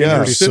courses. And Yeah. you're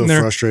I'm sitting so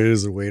there. frustrated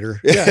as a waiter.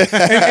 Yeah.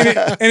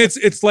 and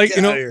it's like,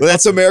 well,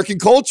 that's American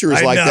culture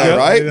is I like know, that,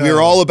 right? I know. We're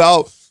all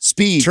about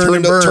speed, Turn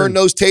and burn. turn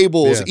those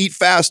tables, Yeah. eat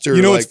faster.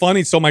 You know, like, it's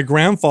funny. So my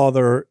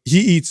grandfather,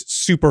 he eats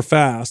super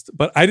fast,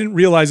 but I didn't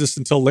realize this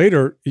until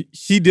later.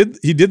 He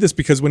did this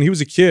because when he was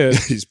a kid,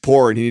 he's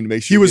poor and he needed to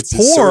make sure he was gets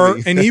his poor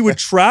serving. and he would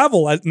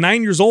travel at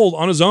 9 years old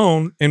on his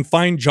own and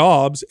find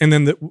jobs. And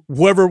then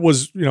whoever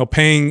was,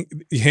 paying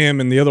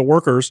him and the other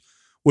workers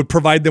would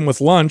provide them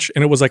with lunch.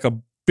 And it was like a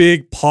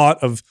big pot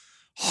of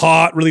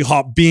really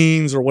hot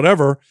beans or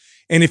whatever.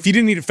 And if he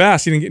didn't eat it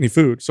fast, he didn't get any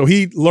food. So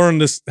he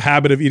learned this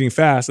habit of eating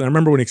fast. And I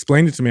remember when he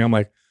explained it to me, I'm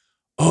like,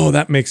 oh,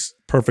 that makes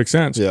perfect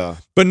sense. Yeah.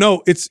 But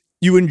no, it's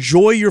you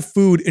enjoy your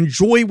food,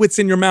 enjoy what's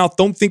in your mouth.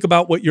 Don't think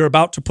about what you're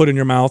about to put in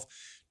your mouth.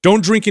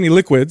 Don't drink any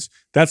liquids.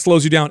 That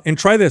slows you down. And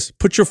try this.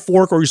 Put your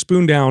fork or your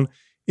spoon down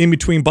in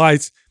between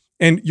bites.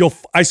 And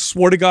I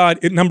swear to God,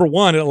 number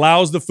one, it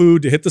allows the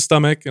food to hit the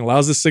stomach and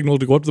allows the signal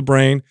to go up to the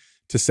brain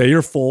to say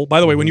you're full.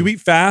 By the way, when you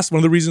eat fast, one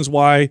of the reasons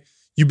why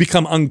you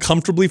become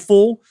uncomfortably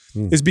full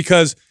is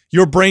because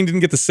your brain didn't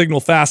get the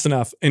signal fast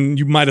enough and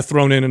you might have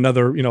thrown in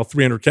another,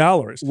 300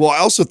 calories. Well, I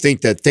also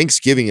think that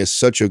Thanksgiving is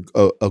such a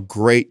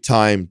great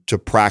time to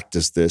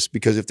practice this,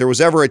 because if there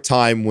was ever a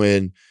time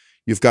when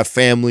you've got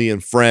family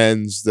and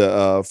friends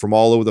from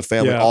all over the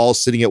family, all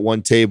sitting at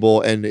one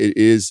table, and it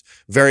is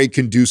very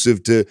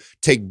conducive to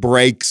take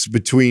breaks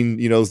between,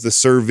 the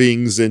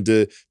servings and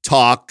to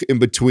talk in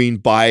between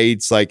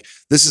bites. Like,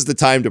 this is the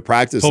time to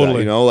practice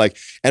that,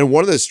 and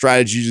one of the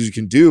strategies you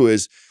can do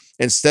is,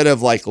 instead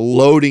of like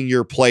loading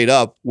your plate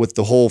up with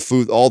the whole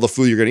food, all the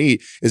food you're going to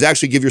eat, is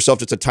actually give yourself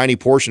just a tiny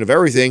portion of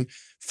everything,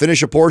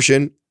 finish a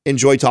portion,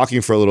 enjoy talking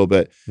for a little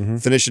bit,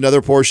 finish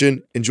another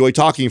portion, enjoy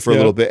talking for a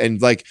little bit,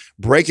 and like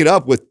break it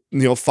up with,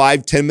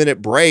 5-10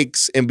 minute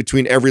breaks in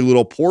between every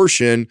little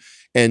portion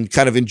and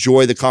kind of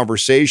enjoy the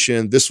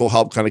conversation. This will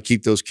help kind of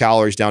keep those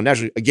calories down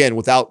naturally, again,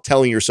 without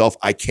telling yourself,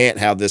 I can't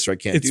have this or I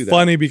can't do that. It's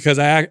funny because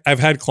I've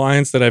had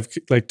clients that I've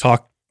like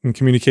talked and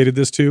communicated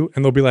this to,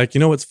 and they'll be like,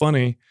 what's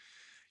funny?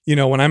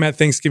 When I'm at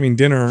Thanksgiving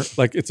dinner,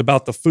 like it's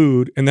about the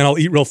food, and then I'll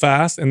eat real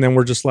fast, and then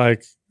we're just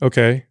like,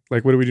 okay,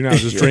 like what do we do now?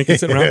 Just drink and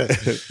sit around.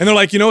 And they're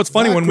like, it's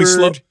funny when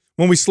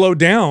we slow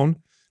down,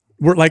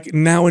 we're like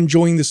now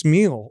enjoying this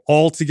meal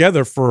all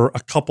together for a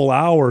couple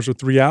hours or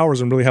 3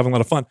 hours and really having a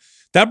lot of fun.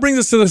 That brings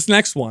us to this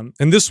next one,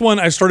 and this one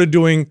I started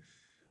doing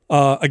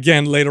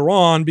again later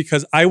on,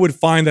 because I would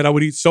find that I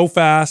would eat so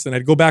fast and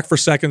I'd go back for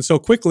seconds so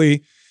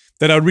quickly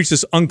that I would reach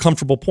this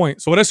uncomfortable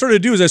point. So what I started to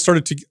do is I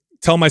started to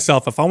tell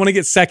myself, if I want to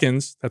get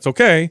seconds, that's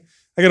okay.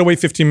 I got to wait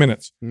 15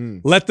 minutes.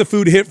 Let the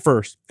food hit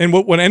first. And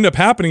what ended up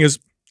happening is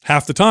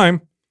half the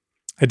time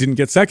I didn't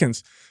get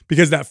seconds,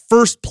 because that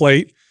first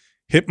plate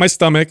hit my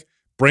stomach,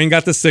 brain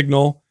got the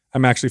signal,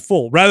 I'm actually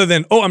full. Rather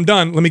than, oh, I'm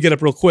done, let me get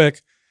up real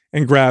quick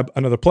and grab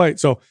another plate.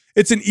 So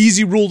it's an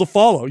easy rule to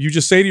follow. You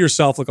just say to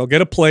yourself, look, I'll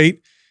get a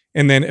plate,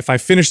 and then if I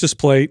finish this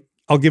plate,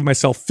 I'll give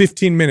myself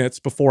 15 minutes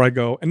before I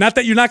go. And not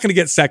that you're not going to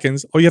get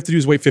seconds. All you have to do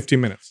is wait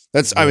 15 minutes.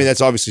 That's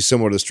obviously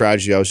similar to the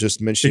strategy I was just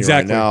mentioning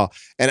right now.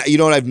 And you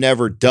know what I've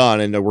never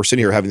done, and we're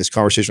sitting here having this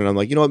conversation, and I'm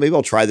like, maybe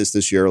I'll try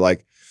this year.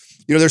 Like,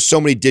 there's so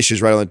many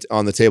dishes right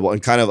on the table,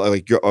 and kind of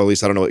like, or at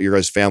least I don't know what your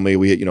guys' family,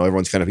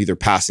 everyone's kind of either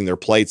passing their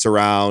plates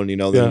around,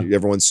 then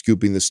everyone's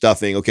scooping the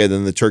stuffing. Okay,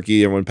 then the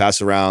turkey, everyone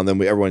passes around,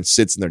 then everyone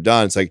sits and they're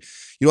done. It's like,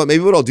 maybe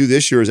what I'll do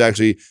this year is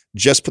actually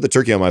just put the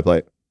turkey on my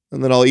plate.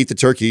 And then I'll eat the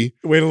turkey.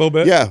 Wait a little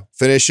bit. Yeah.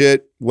 Finish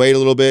it. Wait a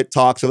little bit.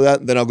 Talk to that.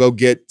 And then I'll go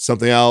get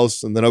something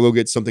else. And then I'll go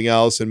get something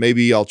else. And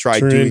maybe I'll try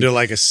Turn doing it into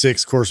like a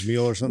 6-course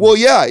meal or something. Well,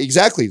 yeah,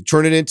 exactly.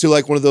 Turn it into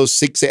like one of those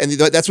 6. And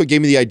that's what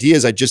gave me the idea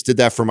is I just did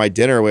that for my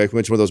dinner. I went to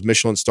one of those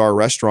Michelin star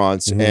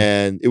restaurants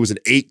and it was an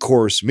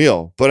 8-course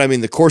meal. But I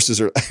mean, the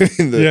courses are,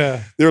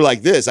 they're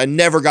like this. I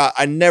never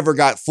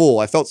got full.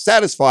 I felt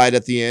satisfied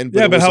at the end.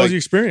 But but how was the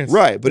experience?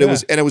 Right. But it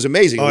was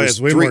amazing. Oh, It was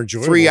it's way more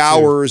enjoyable. 3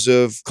 hours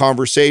of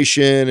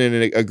conversation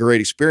and a great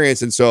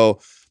experience. And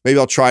so maybe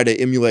I'll try to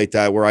emulate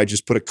that where I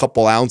just put a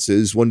couple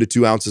ounces, 1 to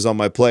 2 ounces on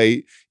my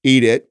plate,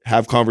 eat it,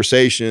 have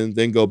conversation,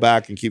 then go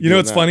back and keep. You know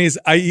what's funny is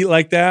I eat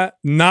like that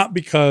not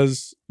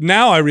because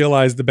now I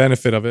realize the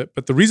benefit of it,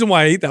 but the reason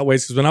why I eat that way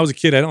is because when I was a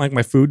kid, I didn't like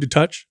my food to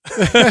touch.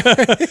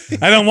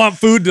 I don't want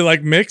food to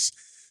like mix,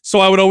 so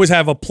I would always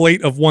have a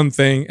plate of one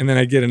thing, and then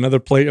I get another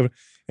plate of.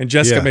 And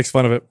Jessica makes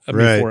fun of it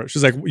for it.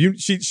 She's like,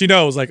 she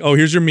knows, like, oh,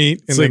 here's your meat.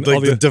 And It's then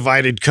like the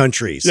divided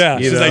countries. Yeah,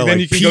 you she's know, like, then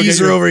you can go peas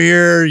get are over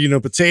here,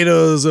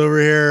 potatoes over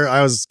here.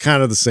 I was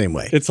kind of the same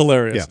way. It's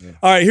hilarious. Yeah.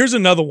 All right, here's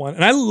another one.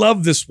 And I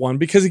love this one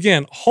because,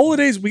 again,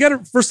 holidays,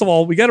 first of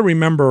all, we got to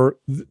remember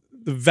the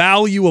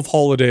value of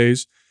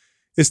holidays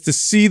is to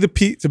see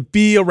to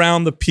be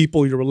around the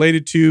people you're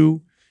related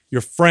to,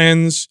 your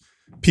friends,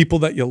 people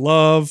that you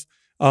love.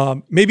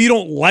 Maybe you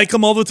don't like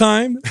them all the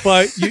time,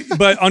 but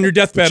on your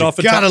deathbed,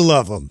 often gotta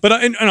love them. But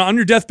on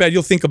your deathbed,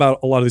 you'll think about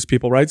a lot of these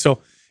people, right?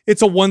 So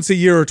it's a once a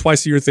year or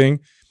twice a year thing.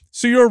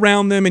 So you're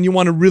around them and you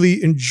want to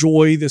really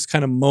enjoy this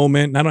kind of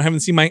moment. And I haven't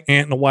seen my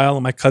aunt in a while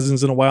and my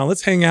cousins in a while.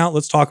 Let's hang out.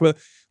 Let's talk a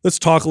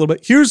little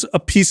bit. Here's a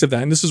piece of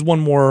that. And this is one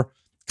more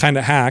kind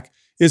of hack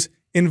is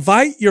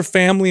invite your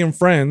family and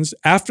friends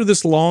after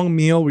this long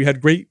meal. We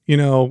had great,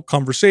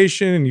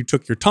 conversation and you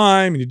took your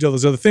time and you did all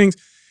those other things.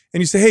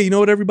 And you say, hey, you know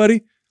what,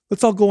 everybody?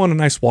 Let's all go on a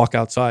nice walk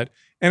outside.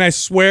 And I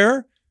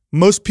swear,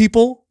 most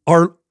people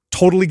are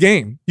totally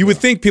game. You would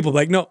think people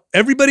like, no,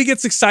 everybody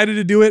gets excited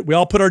to do it. We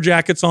all put our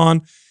jackets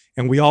on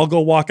and we all go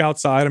walk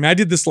outside. I mean, I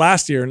did this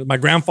last year and my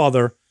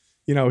grandfather,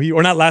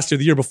 or not last year,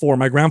 the year before,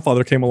 my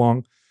grandfather came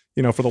along,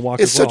 for the walk.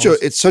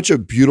 It's such a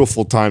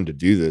beautiful time to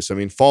do this. I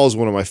mean, fall is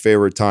one of my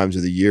favorite times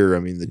of the year. I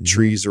mean, the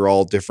trees are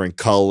all different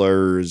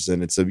colors,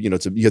 and you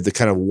have the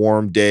kind of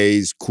warm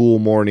days, cool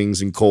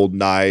mornings, and cold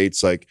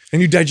nights. And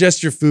you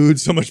digest your food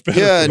so much better.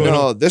 Yeah,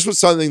 no, this was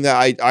something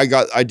that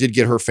I did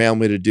get her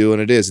family to do,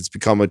 and it's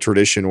become a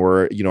tradition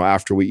where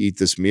after we eat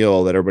this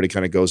meal, that everybody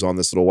kind of goes on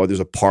this little walk.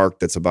 There's a park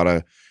that's about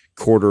a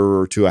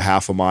quarter to a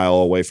half a mile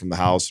away from the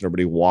house, and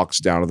everybody walks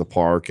down to the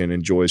park and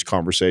enjoys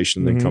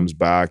conversation, then comes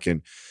back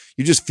and.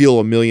 You just feel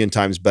a million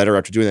times better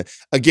after doing that.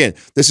 Again,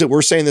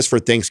 we're saying this for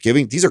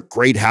Thanksgiving. These are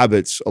great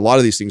habits. A lot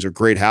of these things are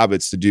great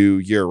habits to do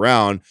year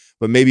round.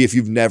 But maybe if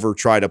you've never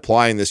tried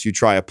applying this, you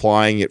try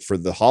applying it for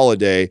the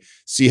holiday,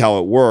 see how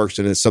it works.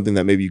 And it's something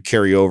that maybe you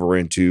carry over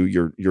into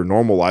your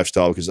normal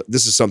lifestyle, because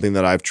this is something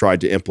that I've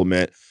tried to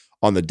implement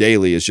on the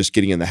daily, is just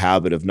getting in the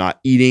habit of not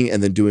eating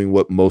and then doing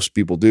what most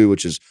people do,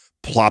 which is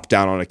plop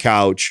down on a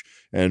couch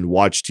and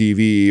watch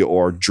TV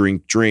or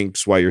drink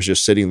drinks while you're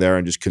just sitting there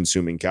and just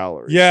consuming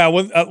calories. Yeah,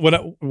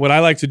 what I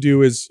like to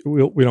do is,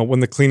 when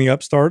the cleaning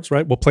up starts,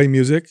 right? We'll play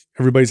music.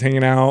 Everybody's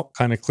hanging out,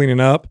 kind of cleaning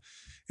up.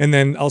 And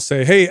then I'll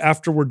say, hey,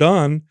 after we're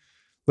done,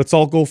 let's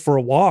all go for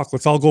a walk.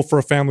 Let's all go for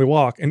a family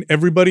walk. And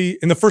everybody,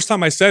 and the first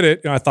time I said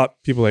it, I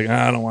thought people were like,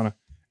 I don't want to.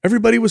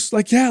 Everybody was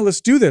like, yeah,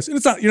 let's do this. And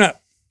it's not, you're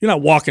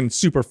not walking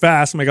super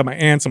fast. I got my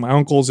aunts and my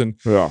uncles and,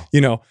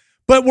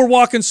 but we're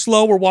walking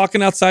slow. We're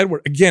walking outside.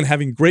 We're, again,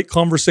 having great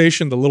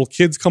conversation. The little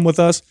kids come with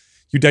us.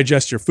 You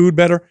digest your food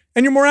better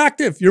and you're more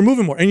active. You're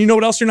moving more. And you know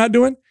what else you're not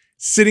doing?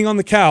 Sitting on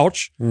the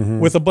couch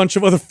with a bunch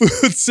of other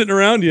foods sitting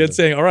around you and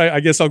saying, all right, I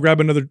guess I'll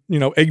grab another,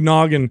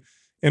 eggnog and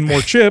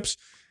more chips.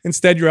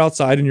 Instead, you're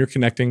outside and you're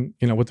connecting,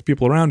 with the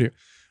people around you.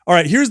 All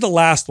right, here's the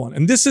last one.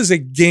 And this is a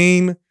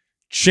game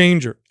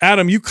changer.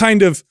 Adam, you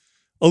kind of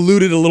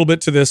alluded a little bit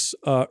to this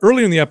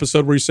earlier in the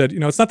episode where you said,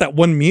 it's not that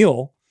one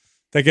meal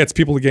that gets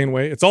people to gain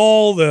weight. It's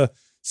all the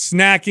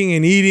snacking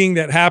and eating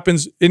that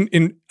happens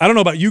in I don't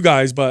know about you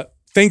guys, but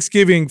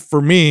Thanksgiving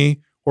for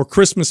me or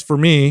Christmas for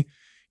me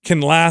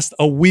can last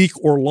a week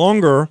or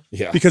longer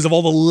because of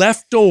all the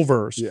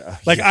leftovers. Yeah.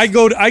 I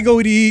go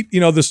to eat,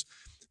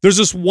 there's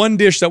this one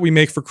dish that we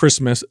make for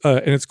Christmas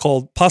and it's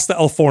called pasta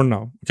al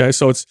forno. Okay.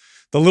 So it's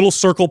the little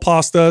circle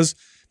pastas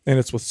and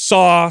it's with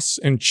sauce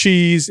and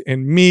cheese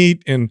and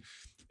meat and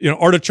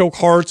artichoke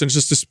hearts, and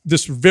it's just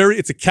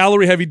it's a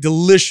calorie heavy,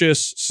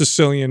 delicious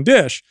Sicilian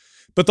dish,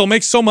 but they'll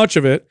make so much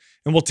of it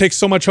and we'll take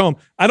so much home.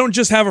 I don't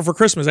just have it for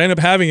Christmas. I end up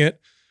having it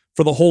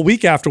for the whole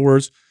week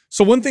afterwards.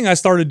 So one thing I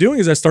started doing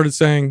is I started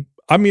saying,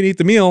 I'm going to eat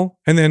the meal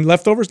and then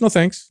leftovers, no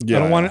thanks. I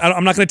don't want it.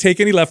 I'm not going to take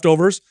any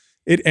leftovers.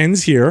 It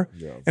ends here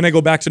and I go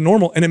back to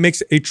normal, and it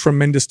makes a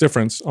tremendous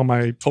difference on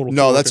my total.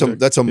 No,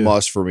 that's a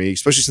must for me,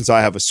 especially since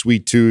I have a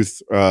sweet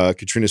tooth.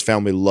 Katrina's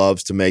family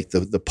loves to make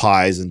the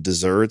pies and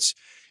desserts.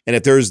 And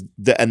if there's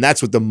and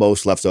that's with the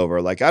most left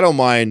over. I don't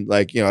mind.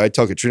 I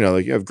tell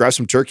Katrina, grab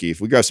some turkey.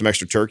 If we grab some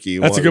extra turkey,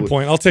 that's a good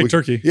point. I'll take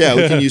turkey. Yeah,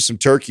 we can use some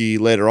turkey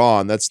later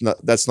on. That's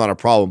not a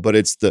problem. But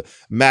it's the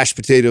mashed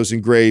potatoes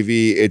and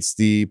gravy. It's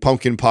the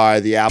pumpkin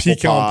pie, the apple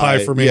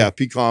pie for me. Yeah,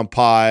 pecan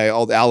pie,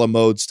 all the a la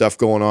mode stuff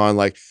going on.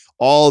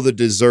 All the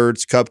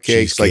desserts,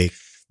 cupcakes, cheesecake.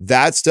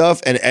 that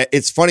stuff. And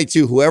it's funny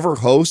too, whoever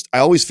hosts, I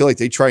always feel like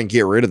they try and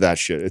get rid of that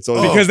shit. It's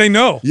always Because they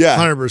know. yeah,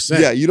 100%.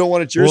 Yeah, you don't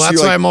want it yours. Well, that's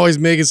so why you're I'm always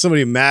making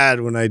somebody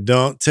mad when I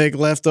don't take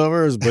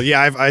leftovers. But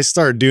yeah, I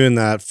started doing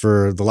that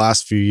for the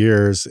last few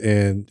years.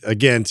 And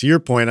again, to your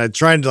point, I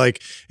tried to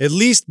like at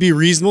least be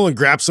reasonable and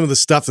grab some of the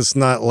stuff that's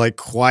not like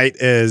quite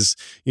as,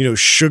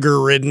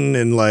 sugar ridden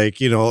and like,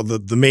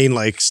 the main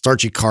like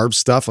starchy carb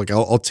stuff. Like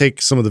I'll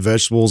take some of the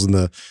vegetables and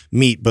the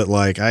meat, but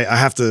like I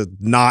have to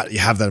not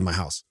have that in my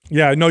house.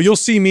 Yeah, no, you'll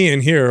see me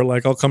in here.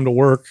 Like I'll come to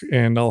work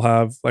and I'll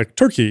have like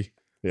turkey,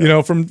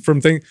 from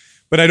things.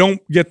 But I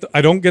don't get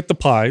the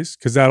pies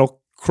because I'll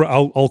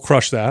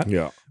crush that.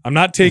 Yeah. I'm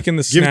not taking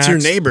the Give snacks. it to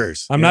your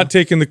neighbors. I'm not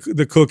taking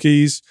the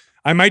cookies.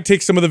 I might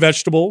take some of the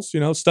vegetables,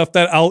 stuff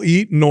that I'll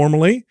eat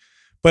normally.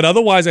 But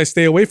otherwise, I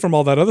stay away from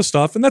all that other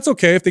stuff. And that's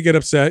okay if they get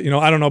upset.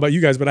 I don't know about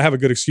you guys, but I have a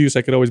good excuse.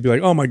 I could always be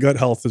like, oh, my gut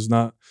health is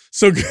not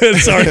so good.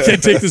 Sorry, I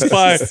can't take this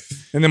pie.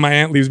 And then my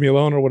aunt leaves me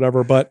alone or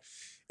whatever. But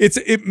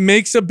it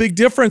makes a big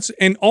difference.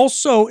 And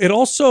also, it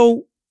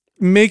also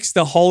makes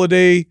the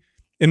holiday,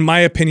 in my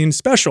opinion,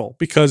 special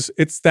because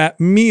it's that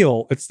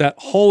meal. It's that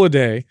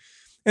holiday.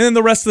 And then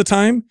the rest of the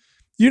time,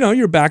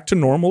 you're back to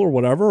normal or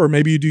whatever. Or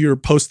maybe you do your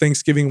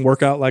post-Thanksgiving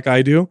workout like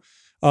I do.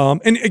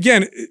 And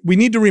again, we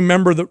need to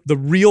remember the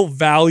real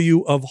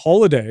value of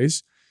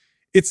holidays.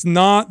 It's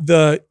not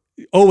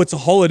it's a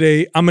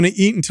holiday. I'm going to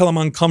eat until I'm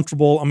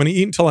uncomfortable. I'm going to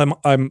eat until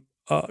I'm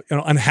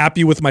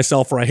unhappy with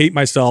myself or I hate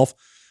myself.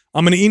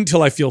 I'm going to eat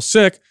until I feel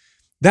sick.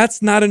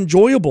 That's not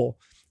enjoyable.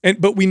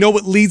 But we know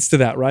what leads to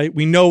that, right?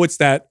 We know it's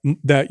that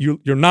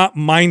you're not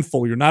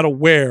mindful. You're not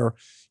aware.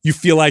 You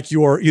feel like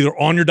you're either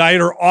on your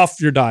diet or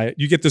off your diet.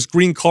 You get this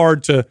green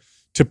card to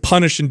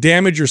punish and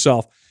damage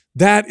yourself.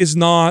 That is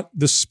not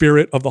the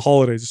spirit of the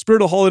holidays. The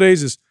spirit of the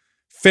holidays is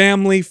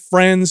family,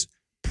 friends,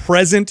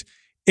 present,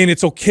 and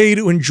it's okay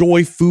to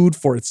enjoy food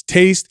for its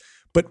taste,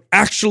 but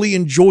actually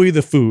enjoy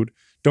the food.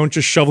 Don't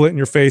just shovel it in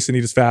your face and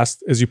eat as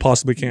fast as you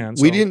possibly can.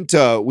 So. We didn't.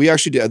 We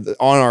actually did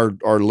on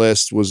our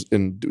list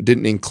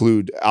didn't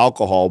include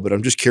alcohol, but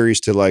I'm just curious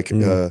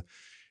to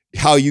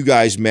how you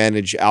guys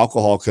manage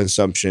alcohol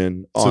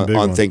consumption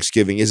on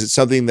Thanksgiving. Is it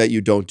something that you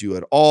don't do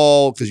at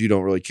all because you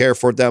don't really care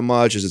for it that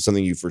much? Is it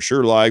something you for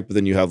sure like, but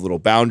then you have little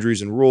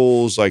boundaries and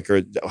rules?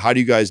 Or how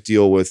do you guys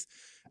deal with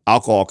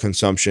alcohol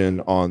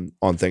consumption on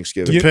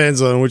Thanksgiving?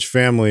 Depends on which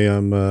family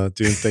I'm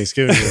doing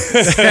Thanksgiving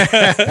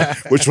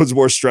with. Which one's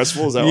more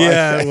stressful? Is that why?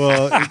 Yeah,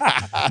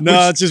 well,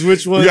 no, it's just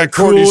which one. We got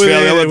Courtney's cool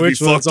family. I'm going to be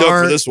which ones fucked up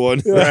aren't. for this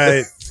one.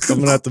 Right. I'm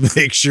going to have to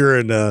make sure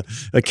and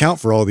account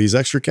for all these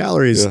extra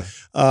calories.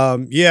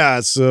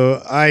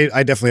 So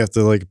I definitely have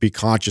to be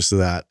conscious of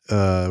that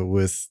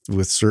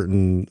with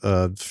certain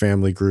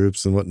family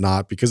groups and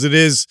whatnot, because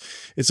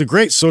it's a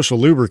great social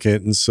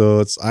lubricant. And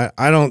so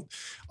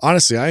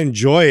honestly, I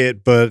enjoy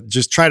it, but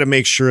just try to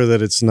make sure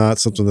that it's not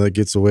something that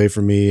gets away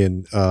from me,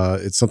 and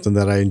it's something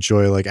that I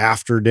enjoy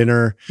after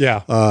dinner.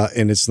 Yeah.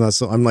 And it's not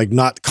I'm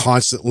not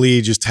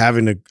constantly just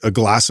having a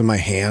glass in my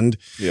hand.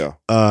 Yeah.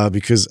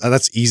 Because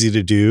that's easy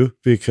to do,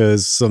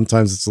 because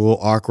sometimes it's a little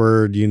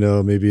awkward,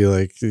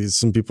 maybe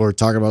some people are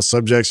talking about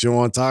subjects you don't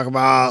want to talk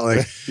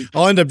about.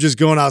 I'll end up just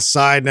going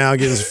outside now,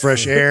 getting some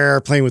fresh air,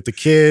 playing with the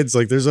kids.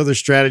 There's other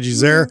strategies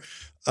there.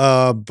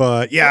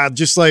 But yeah,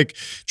 just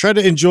try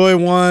to enjoy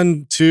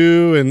 1,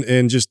 2,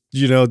 and just,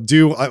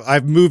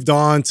 I've moved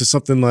on to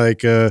something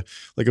like a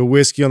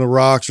whiskey on the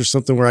rocks or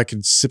something where I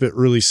could sip it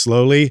really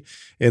slowly.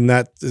 And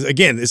that,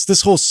 again, it's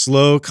this whole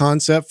slow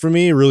concept for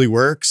me. It really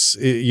works,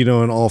 in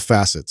all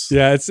facets.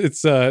 Yeah.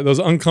 It's those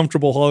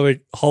uncomfortable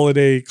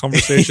holiday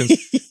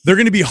conversations. They're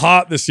going to be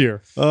hot this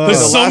year.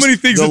 There's so many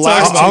things to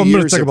talk about. I'm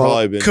going to talk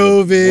about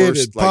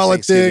COVID and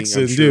politics,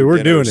 and dude,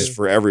 we're doing it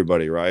for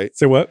everybody, right?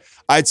 Say what?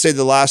 I'd say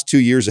the last 2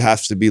 years it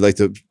has to be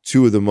the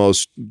two of the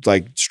most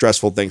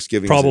stressful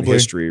Thanksgivings in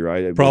history,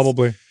 right?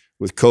 Probably.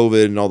 With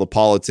COVID and all the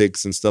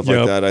politics and stuff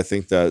like that, I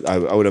think that I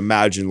would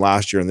imagine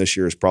last year and this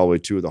year is probably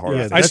two of the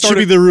hardest. Yeah, that should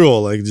be the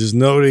rule. Just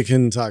nobody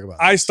can talk about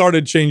it. I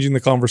started changing the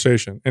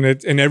conversation, and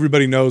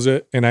everybody knows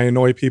it, and I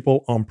annoy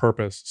people on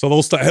purpose. So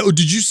they'll start, oh,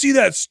 did you see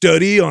that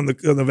study on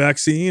the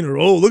vaccine? Or,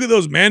 oh, look at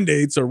those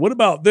mandates, or what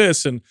about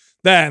this and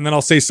that? And then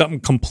I'll say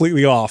something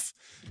completely off.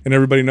 And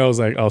everybody knows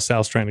oh,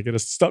 Sal's trying to get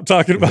us to stop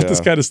talking about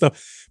this kind of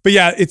stuff. But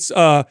yeah, it's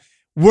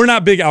we're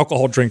not big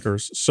alcohol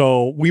drinkers.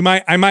 So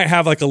I might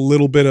have a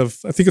little bit of,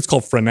 I think it's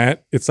called Frenet.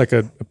 It's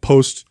a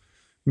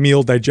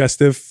post-meal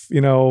digestive,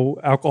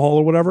 alcohol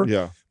or whatever.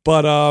 Yeah.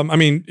 But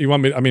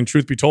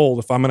truth be told,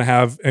 if I'm going to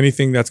have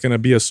anything that's going to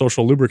be a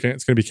social lubricant,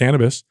 it's going to be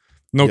cannabis.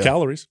 No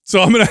calories.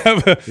 So I'm going to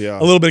have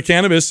a little bit of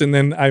cannabis, and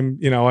then I'm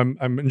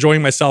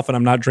enjoying myself, and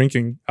I'm not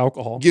drinking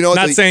alcohol.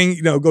 Not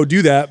saying, go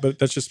do that, but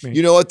that's just me.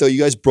 You know what though? You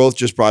guys both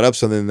just brought up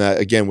something that,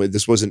 again,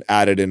 this wasn't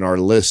added in our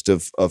list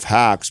of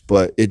hacks,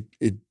 but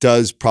it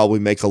does probably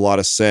make a lot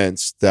of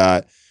sense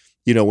that,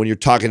 when you're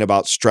talking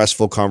about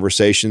stressful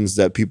conversations,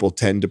 that people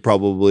tend to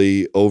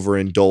probably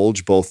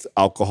overindulge both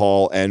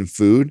alcohol and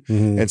food.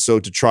 Mm-hmm. And so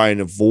to try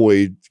and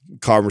avoid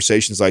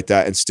conversations like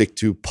that and stick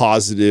to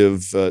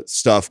positive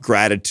stuff,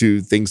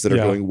 gratitude, things that are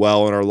going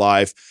well in our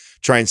life,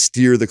 try and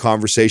steer the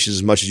conversations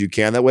as much as you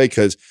can that way.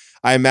 Cause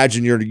I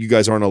imagine you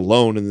guys aren't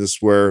alone in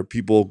this, where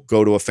people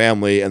go to a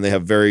family and they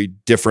have very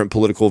different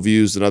political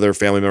views than other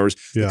family members.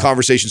 Yeah. The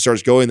conversation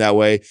starts going that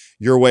way.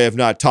 Your way of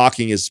not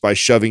talking is by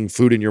shoving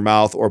food in your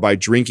mouth or by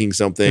drinking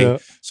something. Yeah.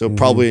 So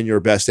probably in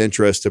your best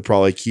interest to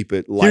probably keep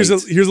it light.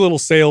 Here's a little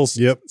sales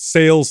Yep.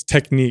 sales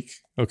technique.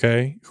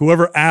 Okay.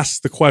 Whoever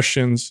asks the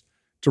questions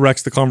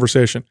directs the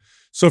conversation.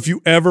 So if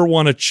you ever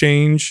want to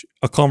change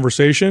a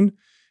conversation,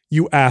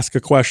 you ask a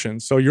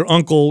question. So your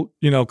uncle,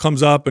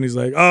 comes up and he's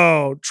like,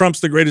 oh, Trump's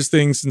the greatest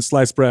thing since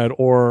sliced bread,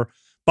 or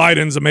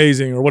Biden's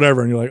amazing, or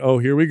whatever. And you're like, oh,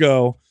 here we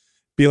go.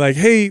 Be like,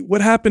 hey, what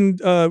happened?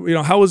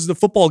 How was the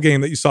football game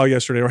that you saw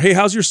yesterday? Or, hey,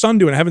 how's your son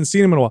doing? I haven't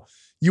seen him in a while.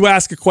 You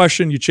ask a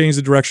question, you change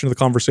the direction of the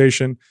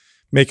conversation,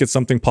 make it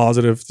something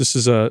positive. This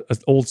is an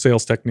old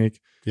sales technique.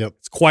 Yep.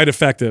 It's quite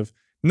effective.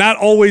 Not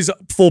always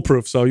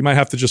foolproof. So you might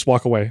have to just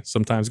walk away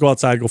sometimes. Go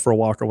outside, go for a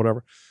walk or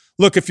whatever.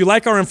 Look, if you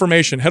like our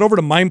information, head over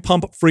to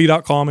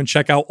mindpumpfree.com and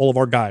check out all of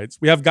our guides.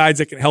 We have guides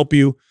that can help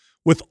you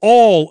with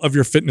all of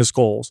your fitness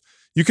goals.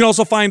 You can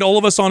also find all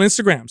of us on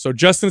Instagram. So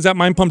Justin is at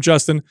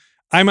mindpumpjustin.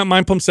 I'm at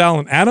mindpumpsal,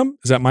 and Adam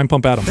is at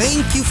mindpumpadam.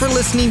 Thank you for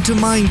listening to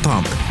Mind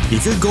Pump.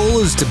 If your goal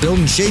is to build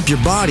and shape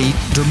your body,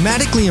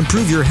 dramatically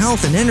improve your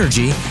health and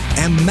energy,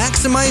 and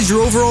maximize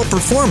your overall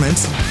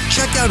performance,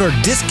 check out our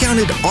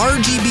discounted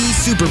RGB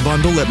Super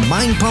Bundle at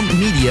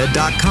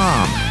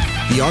mindpumpmedia.com.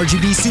 The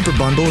RGB Super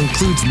Bundle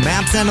includes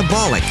MAPS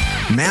Anabolic,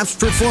 MAPS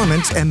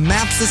Performance, and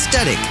MAPS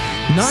Aesthetic.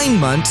 9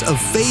 months of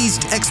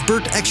phased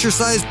expert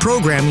exercise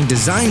programming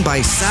designed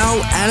by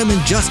Sal, Adam, and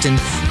Justin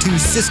to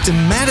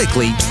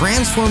systematically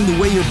transform the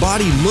way your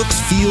body looks,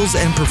 feels,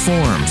 and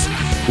performs.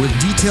 With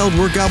detailed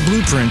workout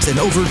blueprints and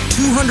over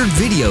 200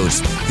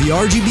 videos, the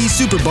RGB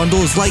Super Bundle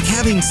is like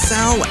having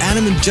Sal,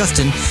 Adam, and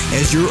Justin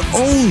as your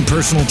own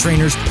personal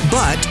trainers,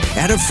 but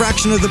at a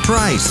fraction of the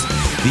price.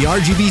 The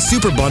RGB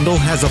Super Bundle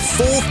has a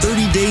full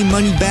 30-day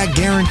money-back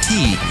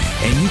guarantee,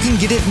 and you can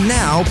get it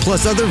now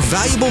plus other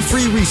valuable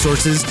free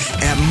resources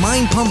at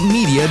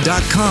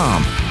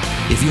mindpumpmedia.com.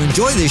 If you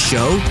enjoy this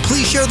show,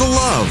 please share the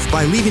love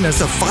by leaving us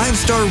a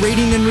 5-star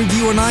rating and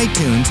review on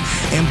iTunes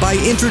and by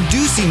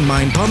introducing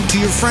Mind Pump to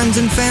your friends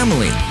and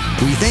family.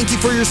 We thank you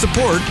for your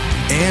support,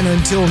 and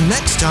until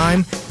next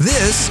time,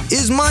 this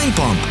is Mind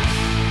Pump.